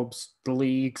 the clubs, the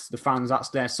leagues, the fans. That's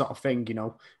their sort of thing,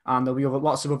 And there'll be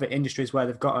lots of other industries where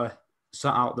they've got to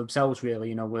sort out themselves,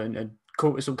 really, and come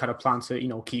up with some kind of plan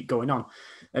to, keep going on.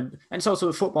 And it's also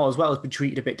the football as well has been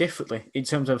treated a bit differently in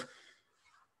terms of,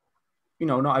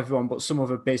 not everyone, but some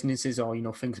other businesses or,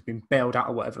 things have been bailed out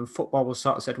or whatever. And football was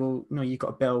sort of said, well, you've got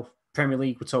to bail. Premier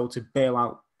League were told to bail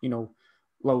out,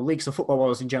 lower leagues. So football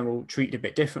was in general treated a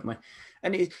bit differently.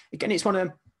 And it's one of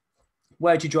them,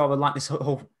 where do you draw this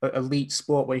whole elite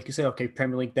sport where you can say, okay,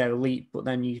 Premier League, they're elite, but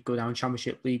then you go down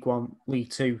Championship, League One, League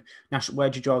Two, National.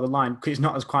 Where do you draw the line? Because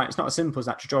it's not as simple as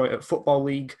that to draw it at Football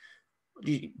League.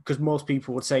 Because most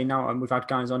people would say now, and we've had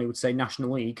guys on who would say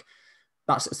National League,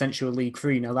 that's essentially League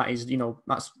Three now. That is,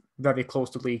 that's very close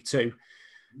to League Two,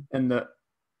 and that,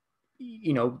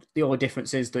 the only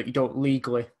difference is that you don't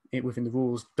legally, within the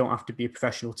rules, don't have to be a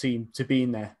professional team to be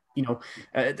in there.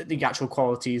 The actual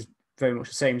quality is very much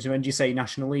the same. So when you say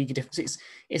National League, it's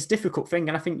a difficult thing.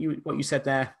 And I think what you said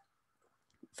there,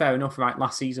 fair enough, right?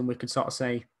 Last season, we could sort of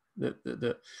say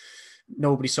that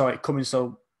nobody saw it coming,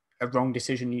 so a wrong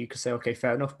decision, you could say, okay,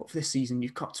 fair enough. But for this season,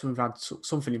 you've got to have had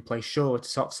something in place, sure, to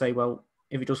sort of say, well,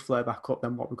 if it does flare back up,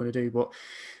 then what we're going to do. But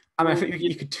I mean, I think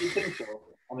you could. You think so?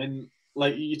 I mean,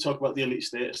 like you talk about the elite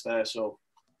status there, so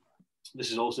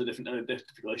this is also a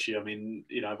difficult issue. I mean,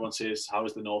 everyone says, how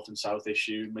is the North and South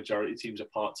issue? Majority of teams are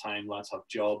part-time, lads have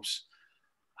jobs.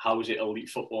 How is it elite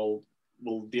football?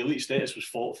 Well, the elite status was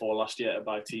fought for last year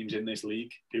by teams in this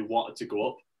league who wanted to go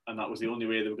up, and that was the only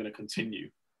way they were going to continue,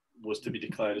 was to be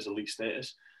declared as elite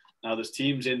status. Now, there's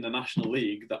teams in the National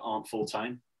League that aren't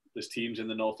full-time. There's teams in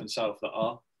the North and South that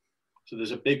are. So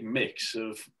there's a big mix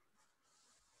of,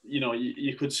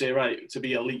 you could say, right, to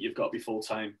be elite, you've got to be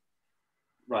full-time.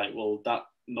 Right, well, that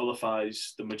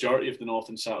nullifies the majority of the North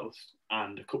and South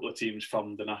and a couple of teams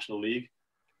from the National League.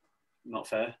 Not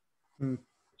fair.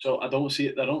 So I don't see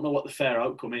it. I don't know what the fair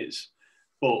outcome is.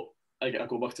 But I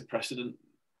go back to precedent.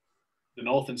 The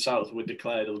North and South were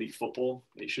declared elite football.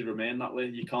 It should remain that way.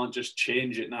 You can't just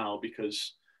change it now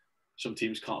because some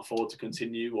teams can't afford to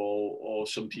continue or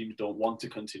some teams don't want to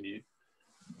continue.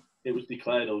 It was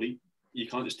declared elite. You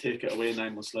can't just take it away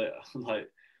 9 months later.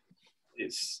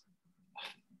 It's...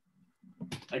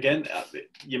 Again,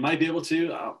 you might be able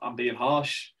to. I'm being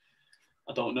harsh.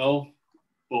 I don't know.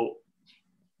 But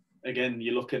again,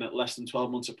 you're looking at less than 12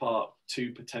 months apart,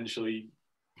 two potentially,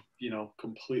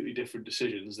 completely different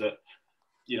decisions that,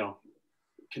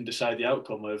 can decide the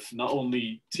outcome of not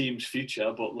only teams'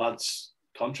 future, but lads'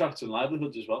 contracts and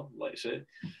livelihoods as well. Like I say,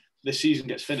 this season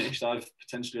gets finished, I've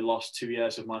potentially lost 2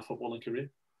 years of my footballing career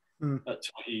at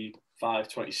 25,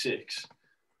 26.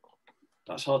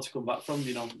 That's hard to come back from.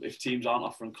 If teams aren't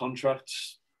offering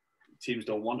contracts, teams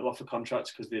don't want to offer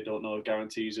contracts because they don't know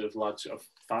guarantees of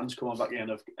fans coming back in,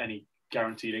 of any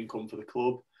guaranteed income for the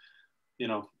club.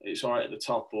 It's all right at the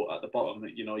top, but at the bottom,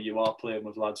 you are playing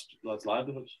with lads'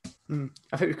 livelihoods.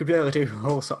 I think we could really do a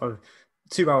whole sort of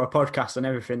 2-hour podcast on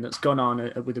everything that's gone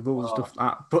on with the rules and stuff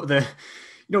like that. But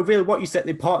really what you said,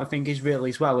 the important thing is really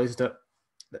as well is that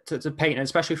to paint, and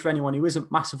especially for anyone who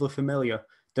isn't massively familiar,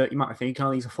 that you might think,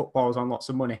 these are footballers on lots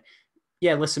of money.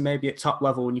 Yeah, listen, maybe at top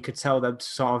level, and you could tell them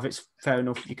sort of, it's fair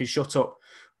enough, you can shut up.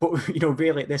 But,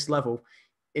 really at this level,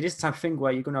 it is the type of thing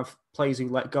where you're going to have players who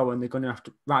let go and they're going to have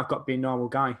to, right, I've got to be a normal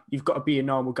guy. You've got to be a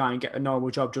normal guy and get a normal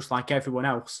job just like everyone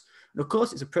else. And of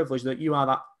course, it's a privilege that you are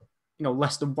that,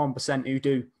 less than 1% who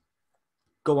do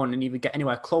go on and even get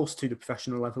anywhere close to the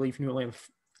professional level, even if you only have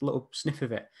a little sniff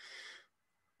of it.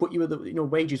 But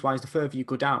wages wise, the further you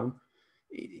go down,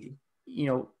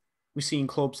 we're seeing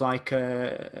clubs like,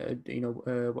 what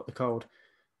they're called.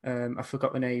 I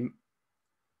forgot the name.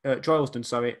 Droylsden,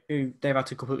 sorry, who they've had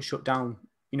to completely shut down,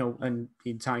 and the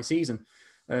entire season.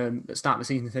 At the start of the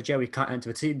season, they said, yeah, we can't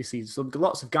enter a team this season. So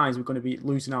lots of guys were going to be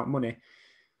losing out money.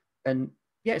 And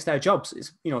yeah, it's their jobs.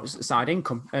 It's, it's a side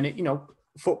income. And, lower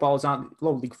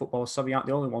league footballers, aren't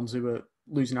the only ones who are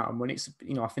losing out on money. It's,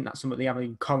 I think that's something they have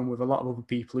in common with a lot of other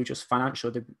people who just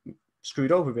financially, they're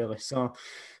screwed over, really. So,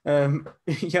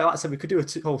 like I said, we could do a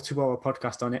whole 2-hour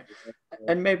podcast on it.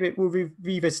 And maybe we'll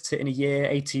revisit it in a year,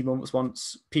 18 months,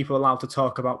 once people are allowed to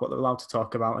talk about what they're allowed to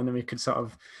talk about. And then we could sort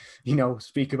of,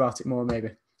 speak about it more, maybe.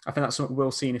 I think that's something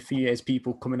we'll see in a few years,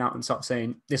 people coming out and sort of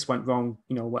saying, this went wrong,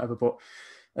 whatever. But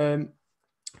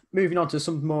moving on to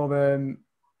some more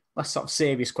less sort of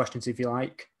serious questions, if you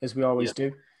like, as we always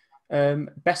do.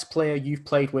 Best player you've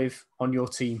played with on your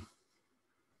team?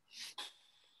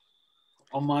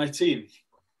 On my team?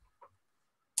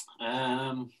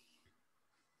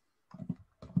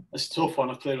 It's a tough one.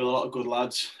 I've played with a lot of good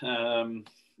lads.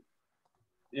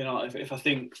 If I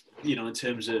think, in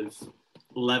terms of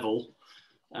level,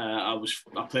 I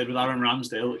played with Aaron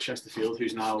Ramsdale at Chesterfield,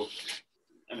 who's now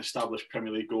an established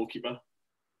Premier League goalkeeper,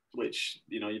 which,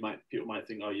 people might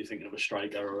think, oh, you're thinking of a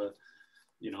striker or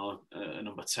a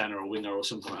number 10 or a winger or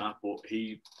something like that. But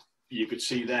you could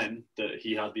see then that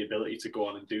he had the ability to go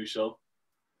on and do so.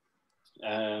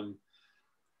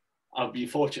 I've been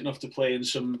fortunate enough to play in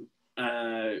some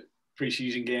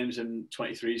pre-season games and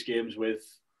 23s games with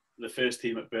the first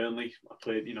team at Burnley. I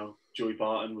played, Joey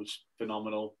Barton was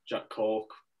phenomenal, Jack Cork,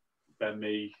 Ben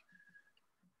Mee,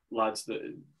 lads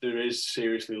that there is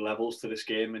seriously levels to this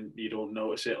game and you don't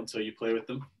notice it until you play with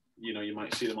them. You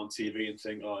might see them on TV and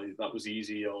think, oh, that was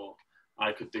easy or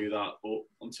I could do that. But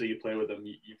until you play with them,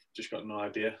 you've just got no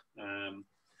idea.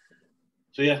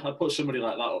 So yeah, I'd put somebody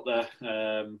like that up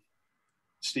there.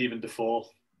 Stephen Defoe,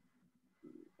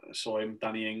 I saw him,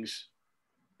 Danny Ings,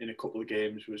 in a couple of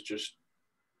games was there's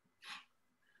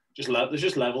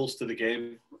just levels to the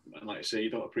game, and like I say, you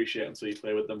don't appreciate until you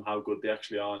play with them how good they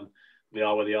actually are, and they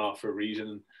are where they are for a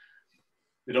reason.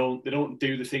 They don't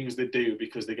do the things they do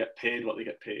because they get paid what they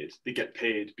get paid. They get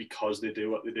paid because they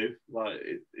do what they do. Like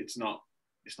it's not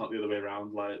the other way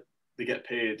around. Like they get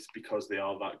paid because they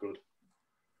are that good.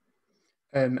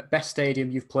 Best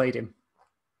stadium you've played in?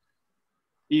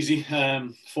 Easy.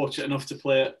 Fortunate enough to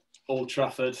play at Old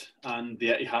Trafford and the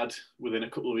Etihad within a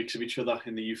couple of weeks of each other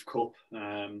in the Youth Cup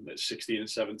at 16 and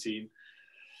 17.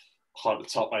 Hard to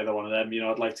top either one of them.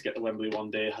 I'd like to get to Wembley one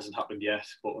day. It hasn't happened yet,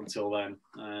 but until then,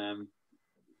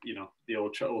 the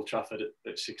Old Trafford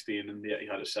at 16 and the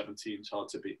Etihad at 17 is hard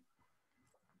to beat.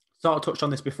 Sort of touched on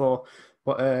this before,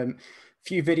 but a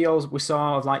few videos we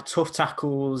saw of like tough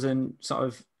tackles and sort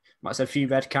of, like I said, a few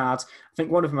red cards. I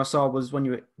think one of them I saw was when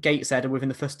you were at Gateshead and within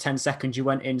the first 10 seconds you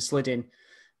went in, slid in.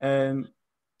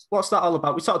 What's that all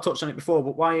about? We sort of touched on it before,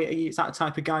 but why is that the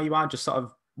type of guy you are, just sort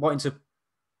of wanting to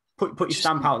put your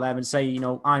stamp out there and say,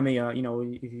 I'm here, I'm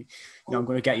going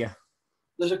to get you?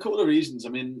 There's a couple of reasons. I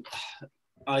mean,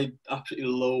 I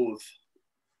absolutely loathe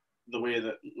the way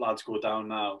that lads go down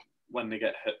now when they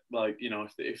get hit. Like,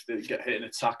 if they get hit in a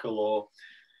tackle or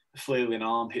a flailing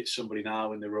arm hits somebody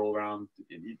now and they roll around,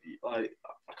 I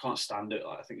can't stand it.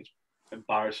 Like, I think it's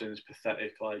embarrassing. It's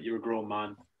pathetic. Like, you're a grown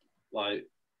man. Like,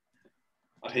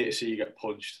 I'd hate to see you get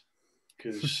punched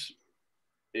because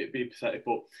it'd be pathetic.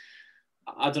 But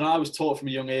I don't know. I was taught from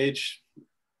a young age,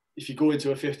 if you go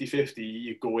into a 50-50,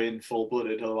 you go in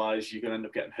full-blooded. Otherwise, you're going to end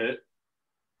up getting hurt.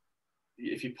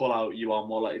 If you pull out, you are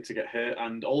more likely to get hurt.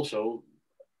 And also,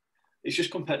 it's just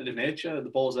competitive nature. The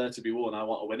ball's there to be won. I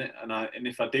want to win it. And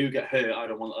if I do get hurt, I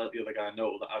don't want to let the other guy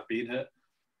know that I've been hurt.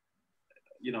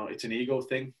 It's an ego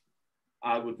thing.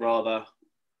 I would rather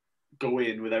go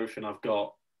in with everything I've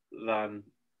got than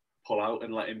pull out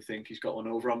and let him think he's got one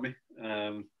over on me.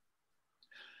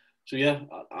 So yeah,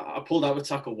 I pulled out a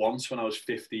tackle once when I was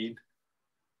 15.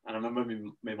 And I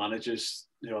remember my managers,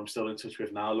 who I'm still in touch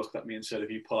with now, looked at me and said, if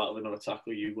you pull out of another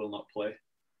tackle, you will not play.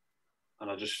 And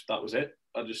that was it.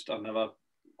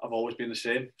 I've always been the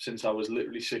same since I was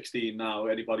literally 16 now.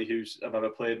 Anybody I've ever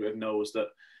played with knows that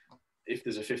if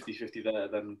there's a 50-50 there,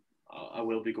 then I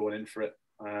will be going in for it.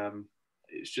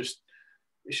 It's just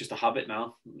a habit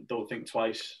now. Don't think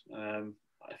twice.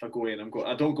 If I go in,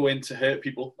 I don't go in to hurt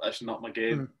people. That's not my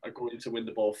game. I go in to win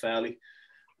the ball fairly.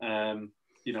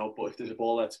 You know, but if there's a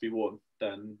ball there to be won,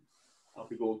 then I'll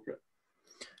be going for it.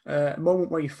 A moment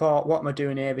where you thought, what am I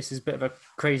doing here? This is a bit of a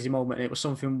crazy moment. And it was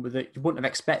something that you wouldn't have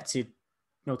expected,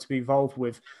 you know, to be involved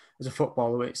with as a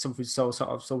footballer. It's something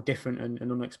so different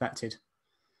and unexpected.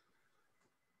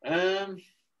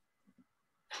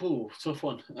 Tough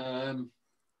one.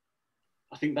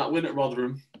 I think that win at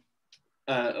Rotherham,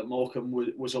 at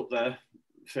Morecambe, was up there.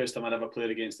 First time I'd ever played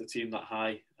against a team that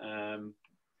high.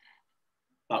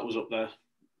 That was up there.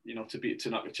 You know, to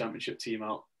knock a championship team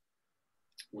out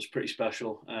was pretty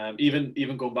special.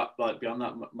 Even going back like beyond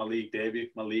that, my league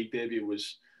debut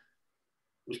was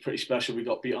pretty special. We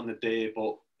got beat on the day,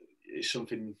 but it's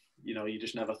something, you know, you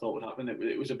just never thought would happen.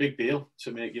 It was a big deal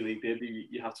to make your league debut.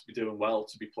 You have to be doing well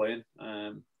to be playing.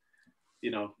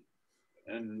 You know,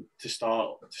 and to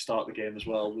start the game as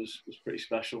well was pretty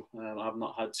special. I've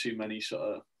not had too many sort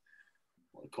of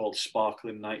what are called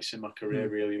sparkling nights in my career,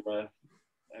 really, where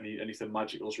anything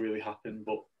magical's really happened.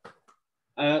 But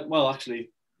well,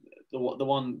 actually, the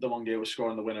one game was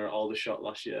scoring the winner at Aldershot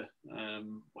last year.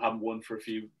 We haven't won for a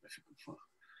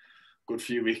good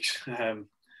few weeks.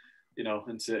 You know,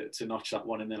 and to notch that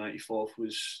one in the 94th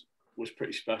was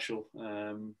pretty special.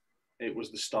 It was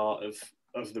the start of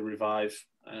the revive,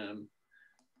 and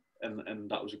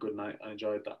that was a good night. I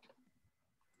enjoyed that.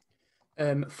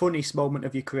 Funniest moment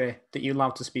of your career that you're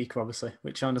allowed to speak of, obviously,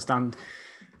 which I understand.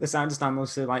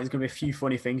 Obviously, like there's going to be a few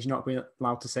funny things you're not being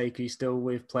allowed to say because you're still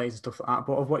with players and stuff like that.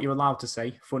 But of what you're allowed to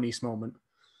say, funniest moment.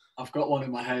 I've got one in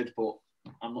my head, but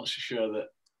I'm not so sure that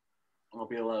I'll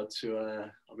be allowed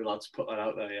to put that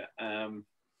out there yet.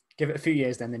 Give it a few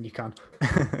years, then you can.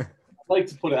 I'd like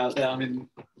to put it out there. I mean,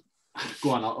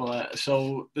 go on.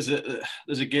 So there's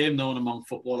a game known among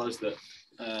footballers that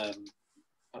I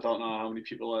don't know how many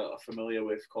people are familiar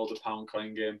with, called the pound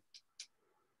coin game.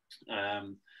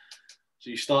 So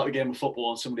you start a game of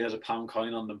football and somebody has a pound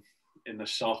coin on them in the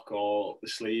sock or the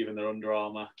sleeve in their Under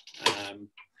Armour.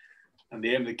 And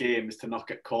the aim of the game is to not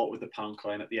get caught with the pound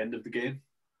coin at the end of the game.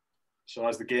 So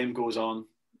as the game goes on,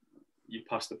 you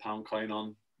pass the pound coin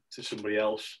on to somebody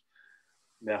else.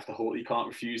 They have to hold. You can't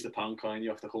refuse the pound coin. You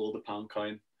have to hold the pound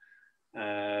coin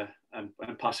and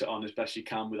pass it on as best you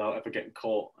can without ever getting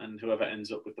caught. And whoever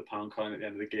ends up with the pound coin at the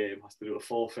end of the game has to do a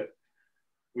forfeit.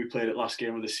 We played it last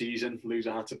game of the season.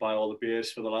 Loser had to buy all the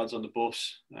beers for the lads on the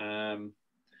bus.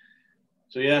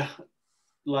 So yeah,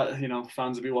 you know,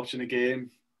 fans will be watching the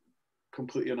game,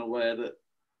 completely unaware that,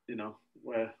 you know,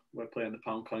 we're playing the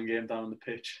pound coin game down on the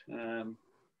pitch. That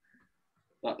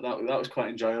was quite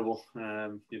enjoyable.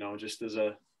 You know, just as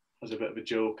a bit of a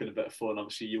joke and a bit of fun.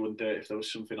 Obviously, you wouldn't do it if there was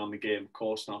something on the game, of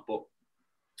course not. But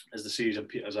as the season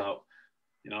peters out,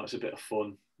 you know, it's a bit of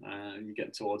fun. And you're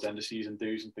getting towards end of season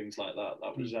dues and things like that.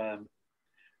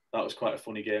 That was quite a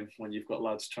funny game when you've got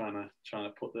lads trying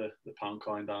to put the pound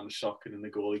coin down the sock and in the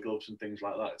goalie gloves and things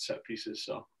like that at set pieces.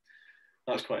 So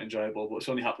that's quite enjoyable. But it's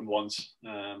only happened once.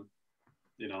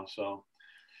 You know, so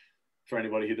for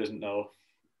anybody who doesn't know,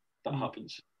 that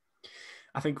happens.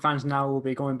 I think fans now will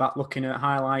be going back looking at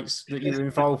highlights that you were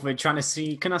involved with, trying to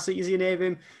see, can I see your name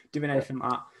him doing anything like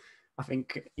that? I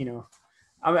think, you know,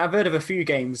 I've heard of a few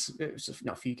games,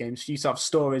 not a few games, few sort of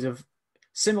stories of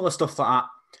similar stuff like that,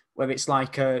 where it's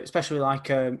like, especially like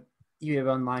you hear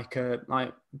on like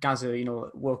Gaza, you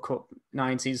know, World Cup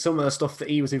 90s, some of the stuff that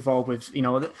he was involved with, you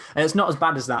know, and it's not as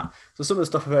bad as that. So some of the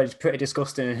stuff I've heard is pretty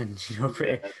disgusting, and you know,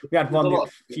 pretty. We had one a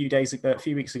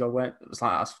few weeks ago where it was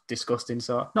like that's disgusting.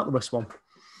 So not the worst one.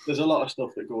 There's a lot of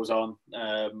stuff that goes on,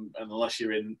 and unless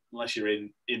you're in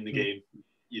the game,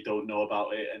 you don't know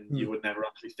about it, and you would never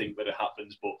actually think that it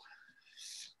happens, but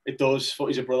it does.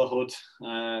 Footy's a brotherhood.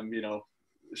 You know,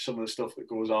 some of the stuff that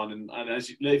goes on, and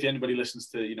if anybody listens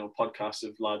to, you know, podcasts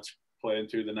of lads playing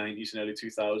through the 90s and early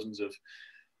 2000s of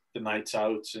the nights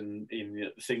out and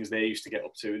the things they used to get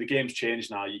up to, the game's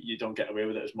changed now. You don't get away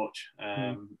with it as much.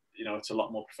 You know, it's a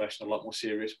lot more professional, a lot more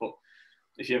serious. But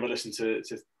if you ever listen to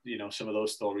you know, some of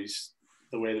those stories,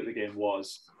 the way that the game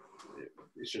was,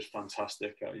 it's just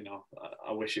fantastic. You know,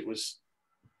 I wish it was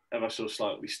ever so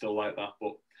slightly still like that,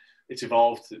 but it's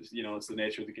evolved. You know, it's the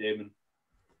nature of the game, and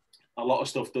a lot of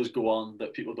stuff does go on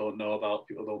that people don't know about,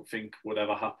 people don't think would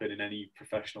ever happen in any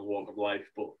professional walk of life,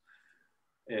 but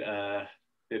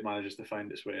it manages to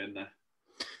find its way in there.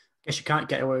 I guess you can't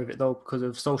get away with it though because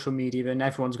of social media, and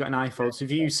everyone's got an iPhone. So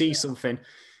if you see something,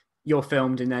 you're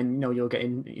filmed, and then, you know, you're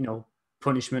getting, you know,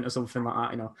 punishment or something like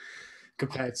that, you know,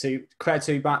 compared to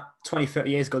back 20, 30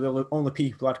 years ago, the only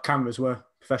people who had cameras were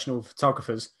professional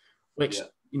photographers, which,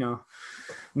 you know,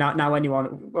 now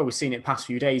anyone, well, we've seen it past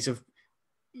few days of,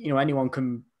 you know, anyone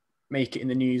can make it in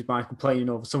the news by complaining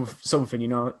over something, you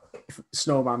know. if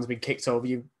Snowman's been kicked over,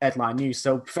 you headline news.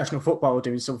 So professional football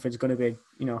doing something's going to be,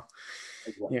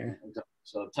 Exactly. yeah. Exactly.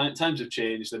 So times have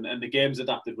changed, and the game's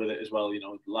adapted with it as well.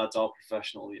 Lads are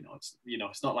professional.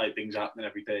 It's not like things happening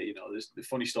every day. There's the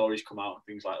funny stories come out and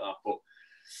things like that. But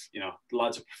the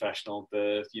lads are professional.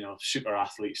 They're super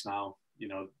athletes now.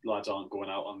 Lads aren't going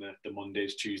out on the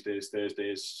Mondays, Tuesdays,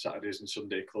 Thursdays, Saturdays, and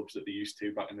Sunday clubs that they used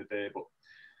to back in the day. But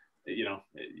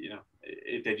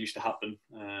it did used to happen.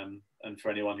 And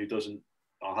for anyone who doesn't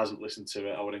or hasn't listened to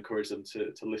it, I would encourage them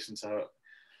to listen to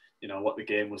what the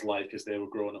game was like as they were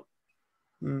growing up.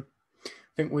 I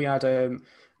think we had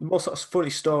more sort of funny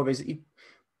stories.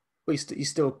 He's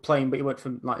still playing, but he went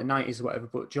from like the 90s or whatever.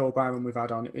 But Joe Byron we've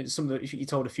had on, he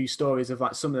told a few stories of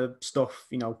like some of the stuff,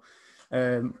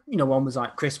 one was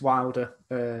like Chris Wilder,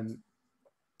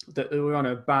 that they were on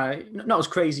a bad, not as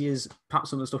crazy as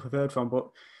perhaps some of the stuff I've heard from, but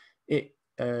it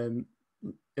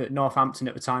at Northampton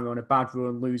at the time, we were on a bad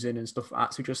run, losing and stuff like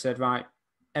that. So we just said, right,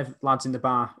 lads in the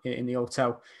bar in the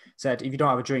hotel said, if you don't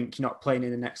have a drink, you're not playing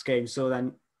in the next game. So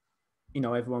then,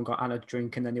 everyone had a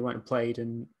drink and then they went and played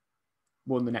and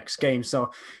won the next game.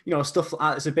 So, stuff like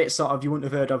that, it's a bit sort of you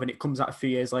wouldn't have heard of, and it comes out a few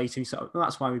years later. So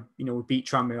that's why we beat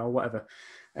Tranmere or whatever.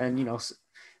 And,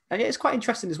 and it's quite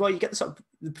interesting as well. You get the sort of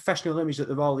the professional image that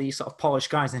they're all these sort of polished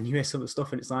guys, and you hear some of the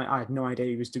stuff, and it's like, I had no idea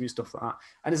he was doing stuff like that.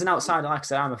 And as an outsider, like I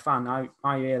said, I'm a fan.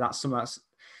 I hear that some of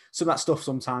that stuff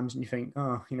sometimes, and you think,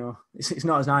 oh, it's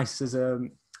not as nice as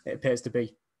it appears to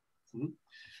be. Mm-hmm.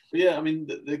 Yeah, I mean,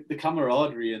 the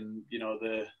camaraderie and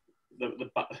the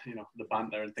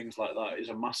banter and things like that is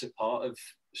a massive part of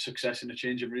success in a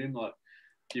changing room. Like,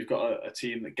 you've got a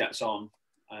team that gets on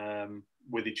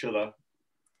with each other,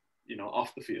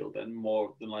 off the field, and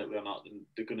more than likely or not,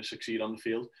 they're going to succeed on the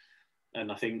field.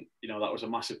 And I think that was a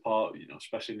massive part,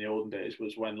 especially in the olden days,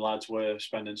 was when lads were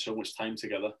spending so much time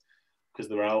together because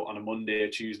they were out on a Monday, a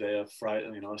Tuesday, a Friday,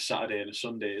 a Saturday and a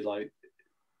Sunday. Like,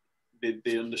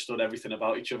 they understood everything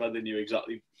about each other. They knew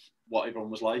exactly what everyone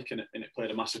was like, and it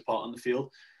played a massive part on the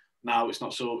field. Now it's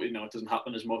not so, it doesn't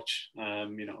happen as much.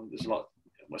 There's a lot,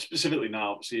 specifically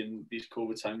now, obviously in these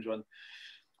COVID times when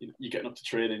you're getting up to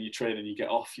training, you get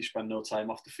off, you spend no time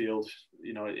off the field.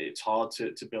 It's hard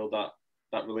to build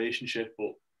that relationship.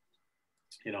 But,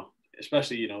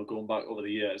 especially, going back over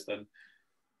the years, then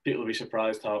people will be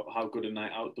surprised how good a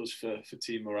night out does for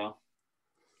team morale.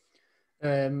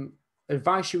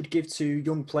 Advice you would give to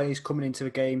young players coming into the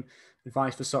game,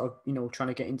 advice for sort of, trying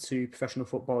to get into professional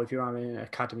football if you're in an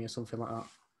academy or something like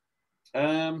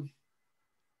that?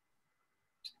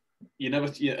 You're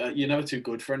never too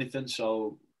good for anything.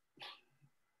 So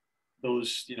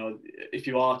those, if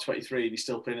you are 23 and you're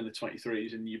still playing in the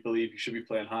 23s and you believe you should be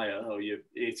playing higher, or you're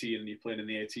 18 and you're playing in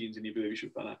the 18s and you believe you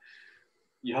should be playing higher,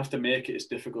 you have to make it as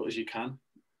difficult as you can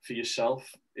for yourself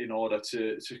in order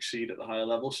to succeed at the higher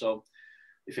level. So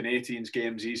if an 18s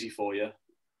game's easy for you,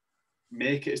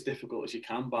 make it as difficult as you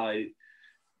can by,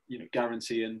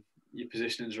 guaranteeing your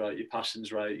positioning's right, your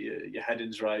passing's right, your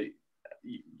heading's right,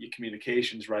 your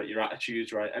communication's right, your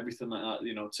attitude's right, everything like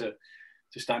that,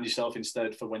 to stand yourself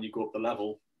instead for when you go up the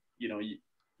level, you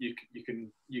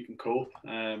can cope.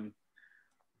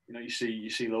 You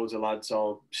see loads of lads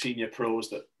or senior pros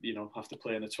that, have to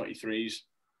play in the 23s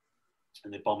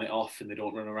and they bomb it off and they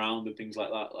don't run around and things like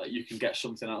that. Like, you can get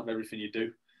something out of everything you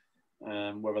do,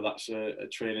 whether that's a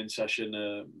training session,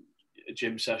 a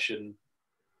gym session,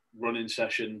 running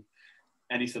session,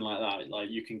 anything like that. Like,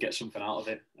 you can get something out of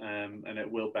it, and it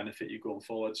will benefit you going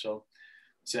forward. So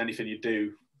anything you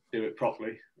do it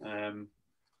properly, and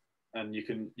you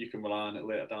can rely on it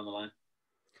later down the line.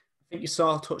 I think you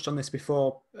sort of touched on this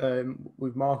before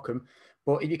with Morecambe,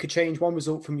 but if you could change one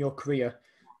result from your career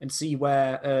and see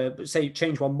where,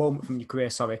 change one moment from your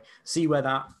career, see where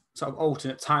that sort of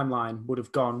alternate timeline would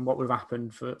have gone, what would have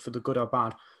happened for the good or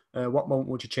bad, what moment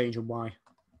would you change and why?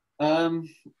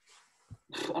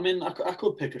 I mean, I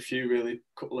could pick a few really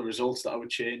couple of results that I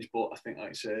would change, but I think, like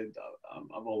I said,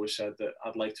 I've always said that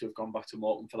I'd like to have gone back to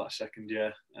Morecambe for that second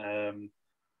year.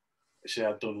 Say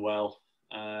I'd done well.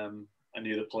 I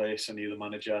knew the place, I knew the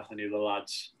manager, I knew the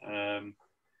lads, and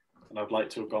I'd like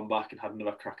to have gone back and had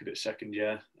another crack at it second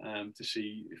year, to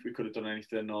see if we could have done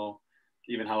anything, or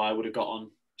even how I would have got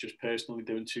on just personally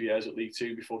doing 2 years at League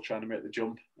Two before trying to make the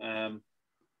jump.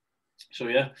 So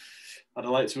yeah, I'd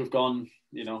like to have gone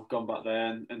back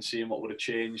there and seeing what would have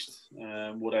changed.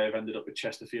 Would I have ended up with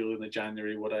Chesterfield in the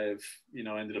January? Would I have,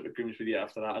 ended up with Grimsby the year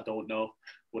after that? I don't know.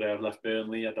 Would I have left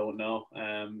Burnley? I don't know.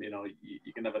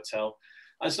 You can never tell.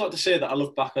 It's not to say that I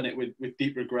look back on it with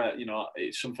deep regret.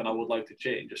 It's something I would like to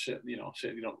change. I certainly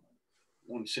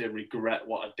wouldn't say regret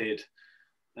what I did,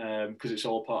 because it's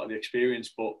all part of the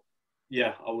experience. But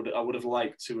yeah, I would have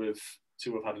liked to have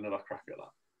had another crack at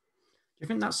that. Do you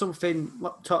think that's something,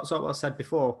 sort of what I said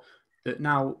before, that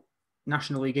now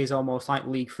National League is almost like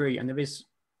League 3, and there is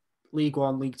League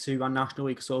 1, League 2 and National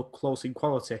League so close in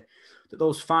quality, that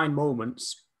those fine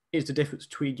moments is the difference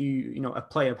between a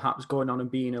player perhaps going on and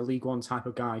being a League 1 type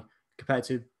of guy compared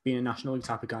to being a National League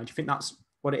type of guy? Do you think that's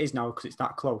what it is now because it's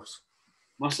that close?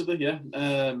 Massively, yeah.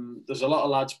 There's a lot of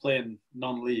lads playing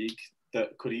non-league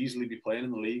that could easily be playing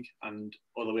in the league and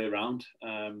other way around.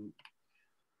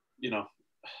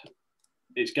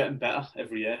 It's getting better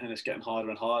every year and it's getting harder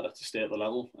and harder to stay at the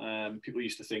level. People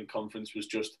used to think conference was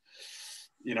just,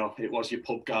 it was your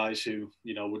pub guys who,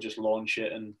 would just launch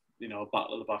it and,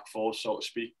 battle the back four, so to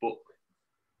speak. But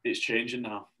it's changing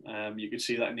now. You can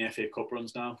see that in the FA Cup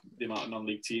runs now, the amount of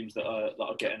non-league teams that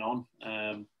are getting on,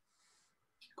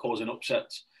 causing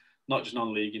upsets. Not just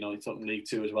non-league, you're talking League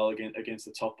 2 as well against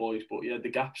the top boys. But yeah, the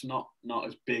gap's not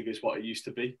as big as what it used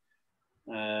to be.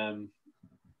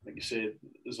 Like you said,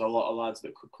 there's a lot of lads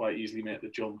that could quite easily make the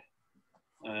jump,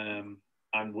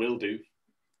 and will do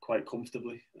quite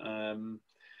comfortably.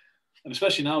 And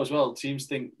especially now as well, teams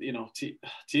think,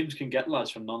 teams can get lads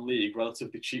from non-league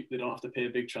relatively cheap. They don't have to pay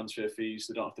big transfer fees.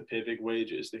 They don't have to pay big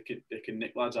wages. They can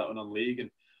nick lads out of non-league, and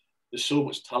there's so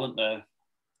much talent there.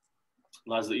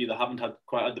 Lads that either haven't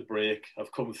quite had the break,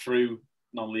 have come through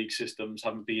non-league systems,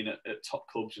 haven't been at top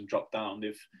clubs and dropped down.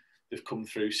 They've come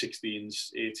through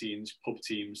 16s, 18s, pub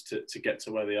teams to get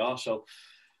to where they are. So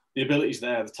the ability's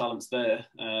there, the talent's there,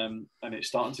 and it's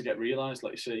starting to get realised.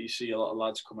 Like you say, you see a lot of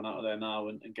lads coming out of there now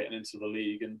and getting into the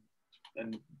league and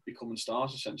becoming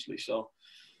stars essentially. So,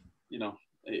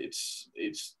 it's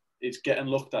getting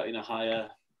looked at in a higher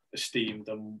esteem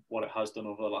than what it has done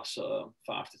over the last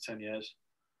 5 to 10 years.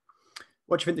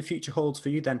 What do you think the future holds for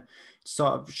you then?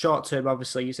 Sort of short term,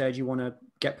 obviously, you said you want to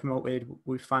get promoted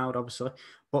with Fylde, obviously.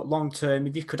 But long term,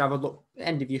 if you could have a look,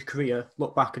 end of your career,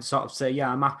 look back and sort of say,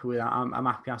 yeah, I'm happy with that. I'm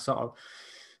happy. I say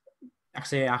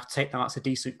I take that. That's a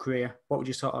decent career. What would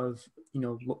you sort of,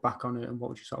 look back on it, and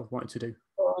what would you sort of want to do?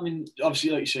 Well, I mean,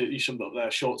 obviously, like you said, you summed up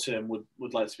there. Short term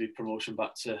would like to be promotion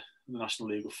back to the National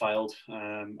League with Fylde.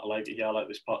 I like it here. I like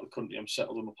this part of the country. I'm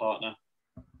settled with my partner.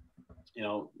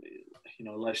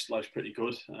 Life's pretty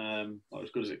good. Not as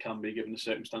good as it can be given the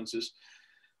circumstances.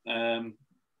 I'd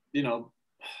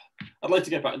like to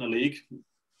get back in the league.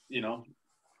 I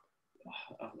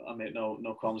make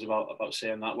no qualms about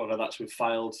saying that. Whether that's with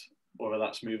Fylde, whether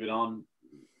that's moving on,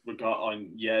 on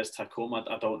years to come,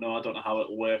 I don't know. I don't know how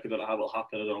it'll work. I don't know how it'll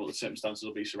happen. I don't know what the circumstances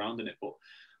will be surrounding it. But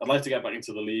I'd like to get back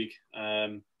into the league.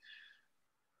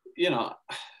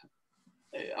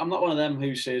 I'm not one of them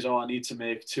who says, "Oh, I need to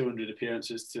make 200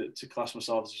 appearances to class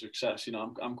myself as a success."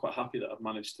 I'm quite happy that I've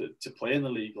managed to play in the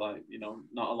league.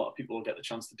 Not a lot of people will get the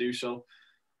chance to do so.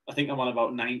 I think I'm on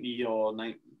about 90 or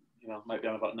 90, might be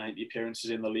on about 90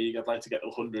 appearances in the league. I'd like to get to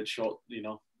 100 short,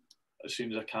 as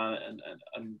soon as I can,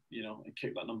 and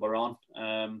kick that number on.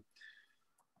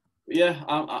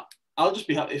 I'll just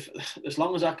be happy as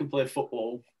long as I can play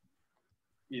football.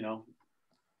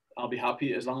 I'll be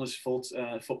happy as long as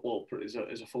football is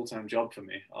a full-time job for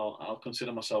me. I'll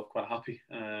consider myself quite happy.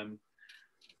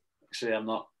 Say I'm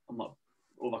not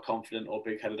overconfident or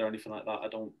big-headed or anything like that. I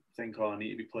don't think I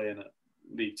need to be playing at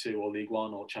League 2 or League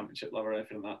 1 or Championship level or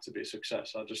anything like that to be a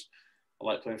success. I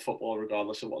like playing football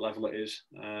regardless of what level it is.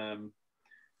 Like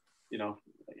you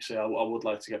say, I would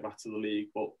like to get back to the league,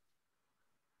 but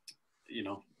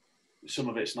some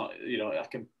of it's not. I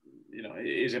can.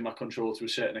 It is in my control to a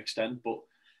certain extent, but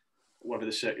whether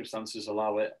the circumstances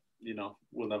allow it,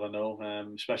 we'll never know.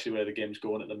 Especially where the game's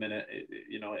going at the minute,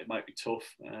 it might be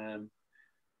tough.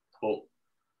 But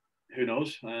who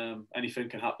knows? Anything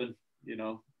can happen.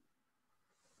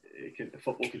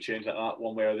 Football can change like that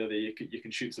one way or the other. You can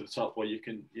shoot to the top, or you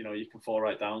can fall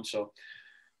right down. So,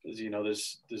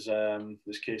 there's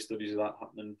case studies of that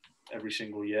happening every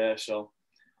single year. So,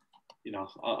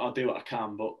 I'll do what I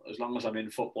can, but as long as I'm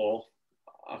in football,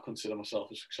 I consider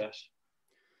myself a success.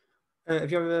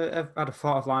 Have you ever had a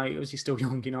thought of, like, obviously still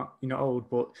young, you're not old,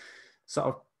 but sort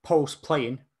of post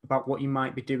playing about what you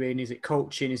might be doing? Is it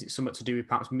coaching? Is it something to do with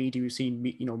perhaps media? We've seen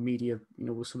media,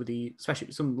 with some of the,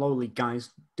 especially some low league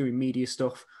guys doing media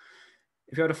stuff.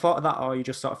 Have you had a thought of that, or are you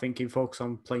just sort of thinking focus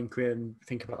on playing career and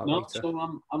think about that later?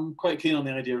 So I'm quite keen on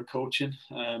the idea of coaching.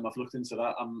 I've looked into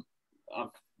that. I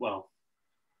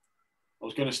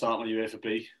was going to start my UEFA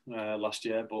B last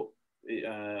year, but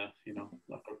that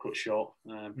got cut short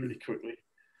pretty quickly.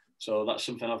 So that's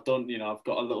something I've done. I've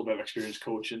got a little bit of experience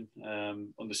coaching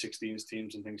under 16s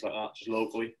teams and things like that, just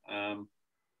locally.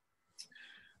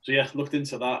 So yeah, looked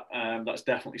into that. That's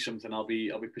definitely something I'll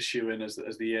be pursuing as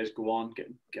the years go on,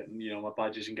 getting my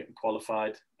badges and getting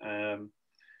qualified.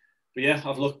 But yeah,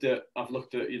 I've looked at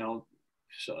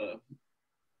sort of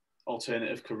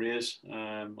alternative careers.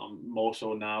 I'm more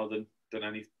so now than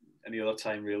any other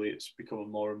time really. It's becoming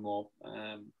more and more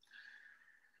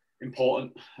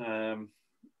important.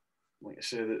 Like I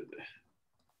say, that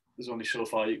there's only so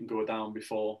far you can go down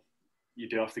before you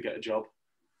do have to get a job.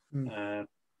 And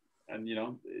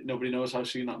nobody knows how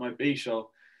soon that might be. So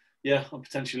yeah, I'm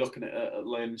potentially looking at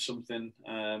learning something.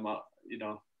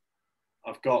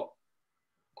 I've got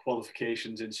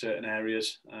qualifications in certain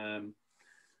areas, but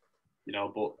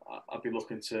I'd be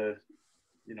looking to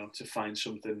find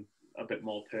something a bit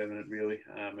more permanent really,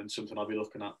 and something I'll be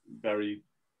looking at very,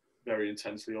 very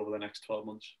intensely over the next 12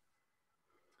 months.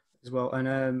 As well.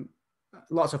 And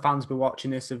lots of fans will be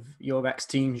watching this of your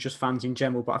ex-teams, just fans in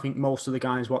general, but I think most of the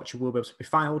guys watching will be able to be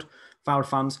Fylde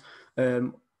fans.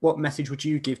 What message would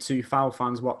you give to Fylde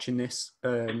fans watching this,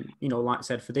 like I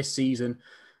said, for this season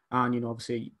and,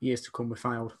 obviously years to come with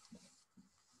Fylde?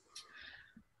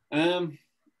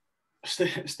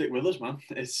 Stick with us, man.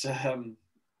 It's,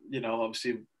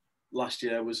 obviously last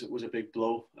year was a big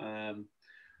blow,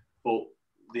 but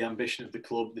the ambition of the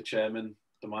club, the chairman,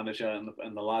 the manager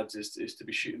and the lads is to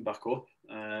be shooting back up,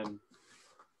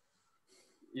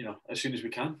 as soon as we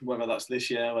can, whether that's this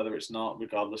year, whether it's not,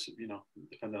 regardless of,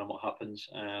 depending on what happens.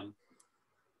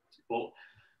 But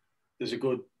there's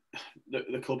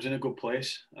the club's in a good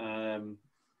place,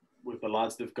 with the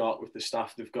lads they've got, with the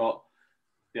staff they've got,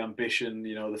 the ambition,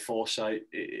 the foresight,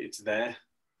 it's there.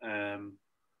 And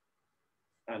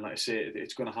like I say,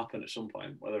 it's going to happen at some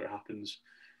point, whether it happens,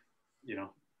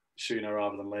 sooner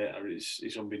rather than later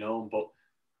is unbeknown, but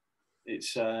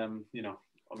it's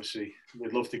obviously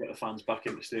we'd love to get the fans back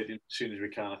in the stadium as soon as we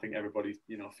can. I think everybody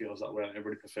feels that way.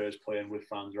 Everybody prefers playing with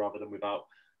fans rather than without.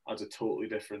 Adds a totally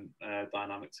different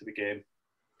dynamic to the game.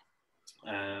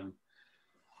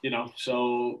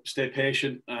 So stay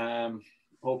patient.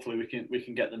 Hopefully we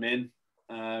can get them in,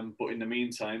 but in the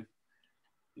meantime,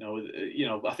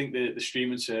 I think the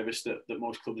streaming service that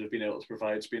most clubs have been able to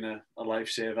provide has been a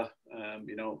lifesaver.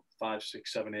 5,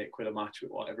 6, 7, 8 quid a match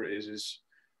with whatever it is as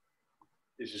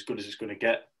good as it's going to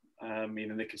get.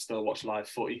 Meaning they can still watch live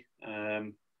footy.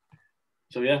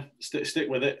 So yeah, stick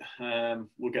with it.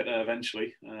 We'll get there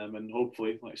eventually, and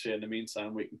hopefully, like I say, in the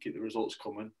meantime, we can keep the results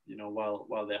coming.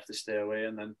 While they have to stay away,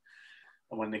 and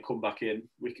when they come back in,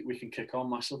 we can kick on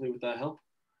massively with their help.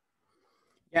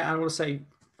 Yeah, I want to say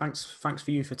thanks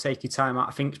for you for taking time out.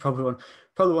 I think it's probably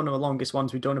one of the longest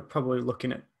ones we've done. Probably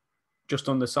looking at just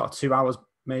under sort of 2 hours,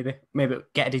 maybe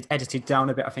get edited down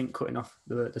a bit. I think cutting off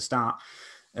the start,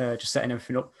 just setting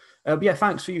everything up. But yeah,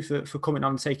 thanks for you for coming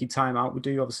on and taking time out. We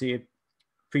do obviously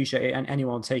appreciate it, and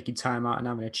anyone taking time out and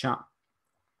having a chat,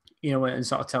 and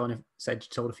sort of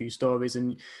told a few stories,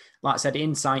 and like I said,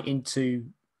 insight into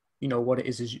what it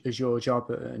is as your job,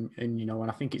 and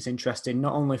I think it's interesting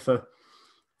not only for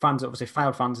fans, obviously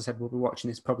Fylde fans, I said we'll be watching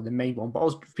this, probably the main one, but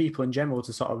also people in general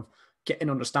to sort of get an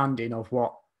understanding of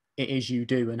what it is you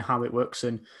do and how it works,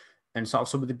 and sort of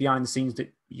some of the behind the scenes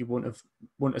that you wouldn't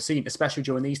have seen, especially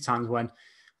during these times when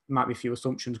there might be a few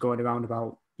assumptions going around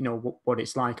about what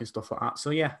it's like and stuff like that.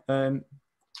 So yeah,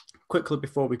 quickly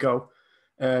before we go,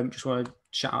 just want to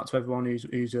shout out to everyone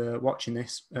who's watching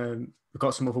this. We've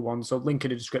got some other ones, so link in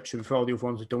the description for all the other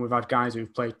ones we've done. We've had guys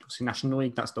who've played National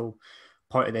League, that's the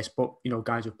point of this, but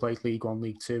guys who've played League 1,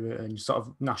 League 2, and sort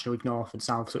of National League North and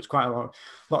South. So it's quite a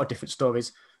lot of different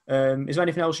stories. Is there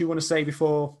anything else you want to say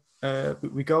before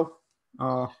we go?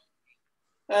 Or...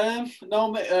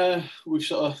 No, mate, we've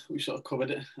sort of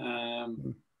covered it.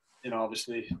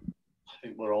 Obviously, I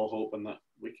think we're all hoping that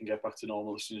we can get back to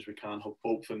normal as soon as we can.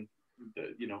 Hoping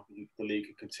that the league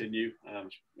can continue.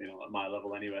 At my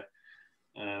level anyway.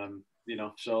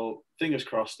 So fingers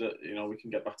crossed that we can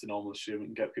get back to normal soon. We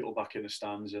can get people back in the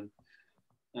stands and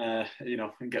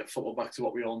and get football back to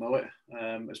what we all know it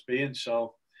as being.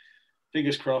 So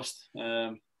fingers crossed.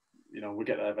 We'll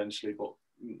get there eventually, but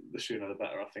the sooner the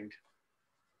better, I think.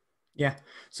 Yeah.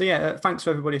 So yeah, thanks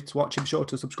for everybody to watch. Be sure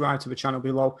to subscribe to the channel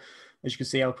below. As you can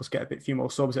see, help us get a few more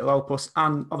subs. It'll help us,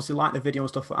 and obviously like the video and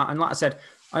stuff like that. And like I said,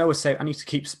 I always say I need to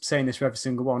keep saying this for every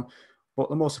single one. But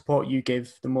the more support you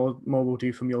give, the more we'll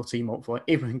do from your team, hopefully.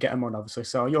 If we can get them on, obviously.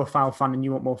 So you're a Fylde fan and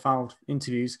you want more Fylde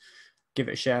interviews, give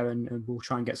it a share and we'll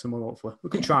try and get some more, hopefully. We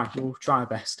can try. We'll try our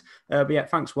best. But yeah,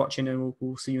 thanks for watching and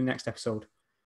we'll see you in the next episode.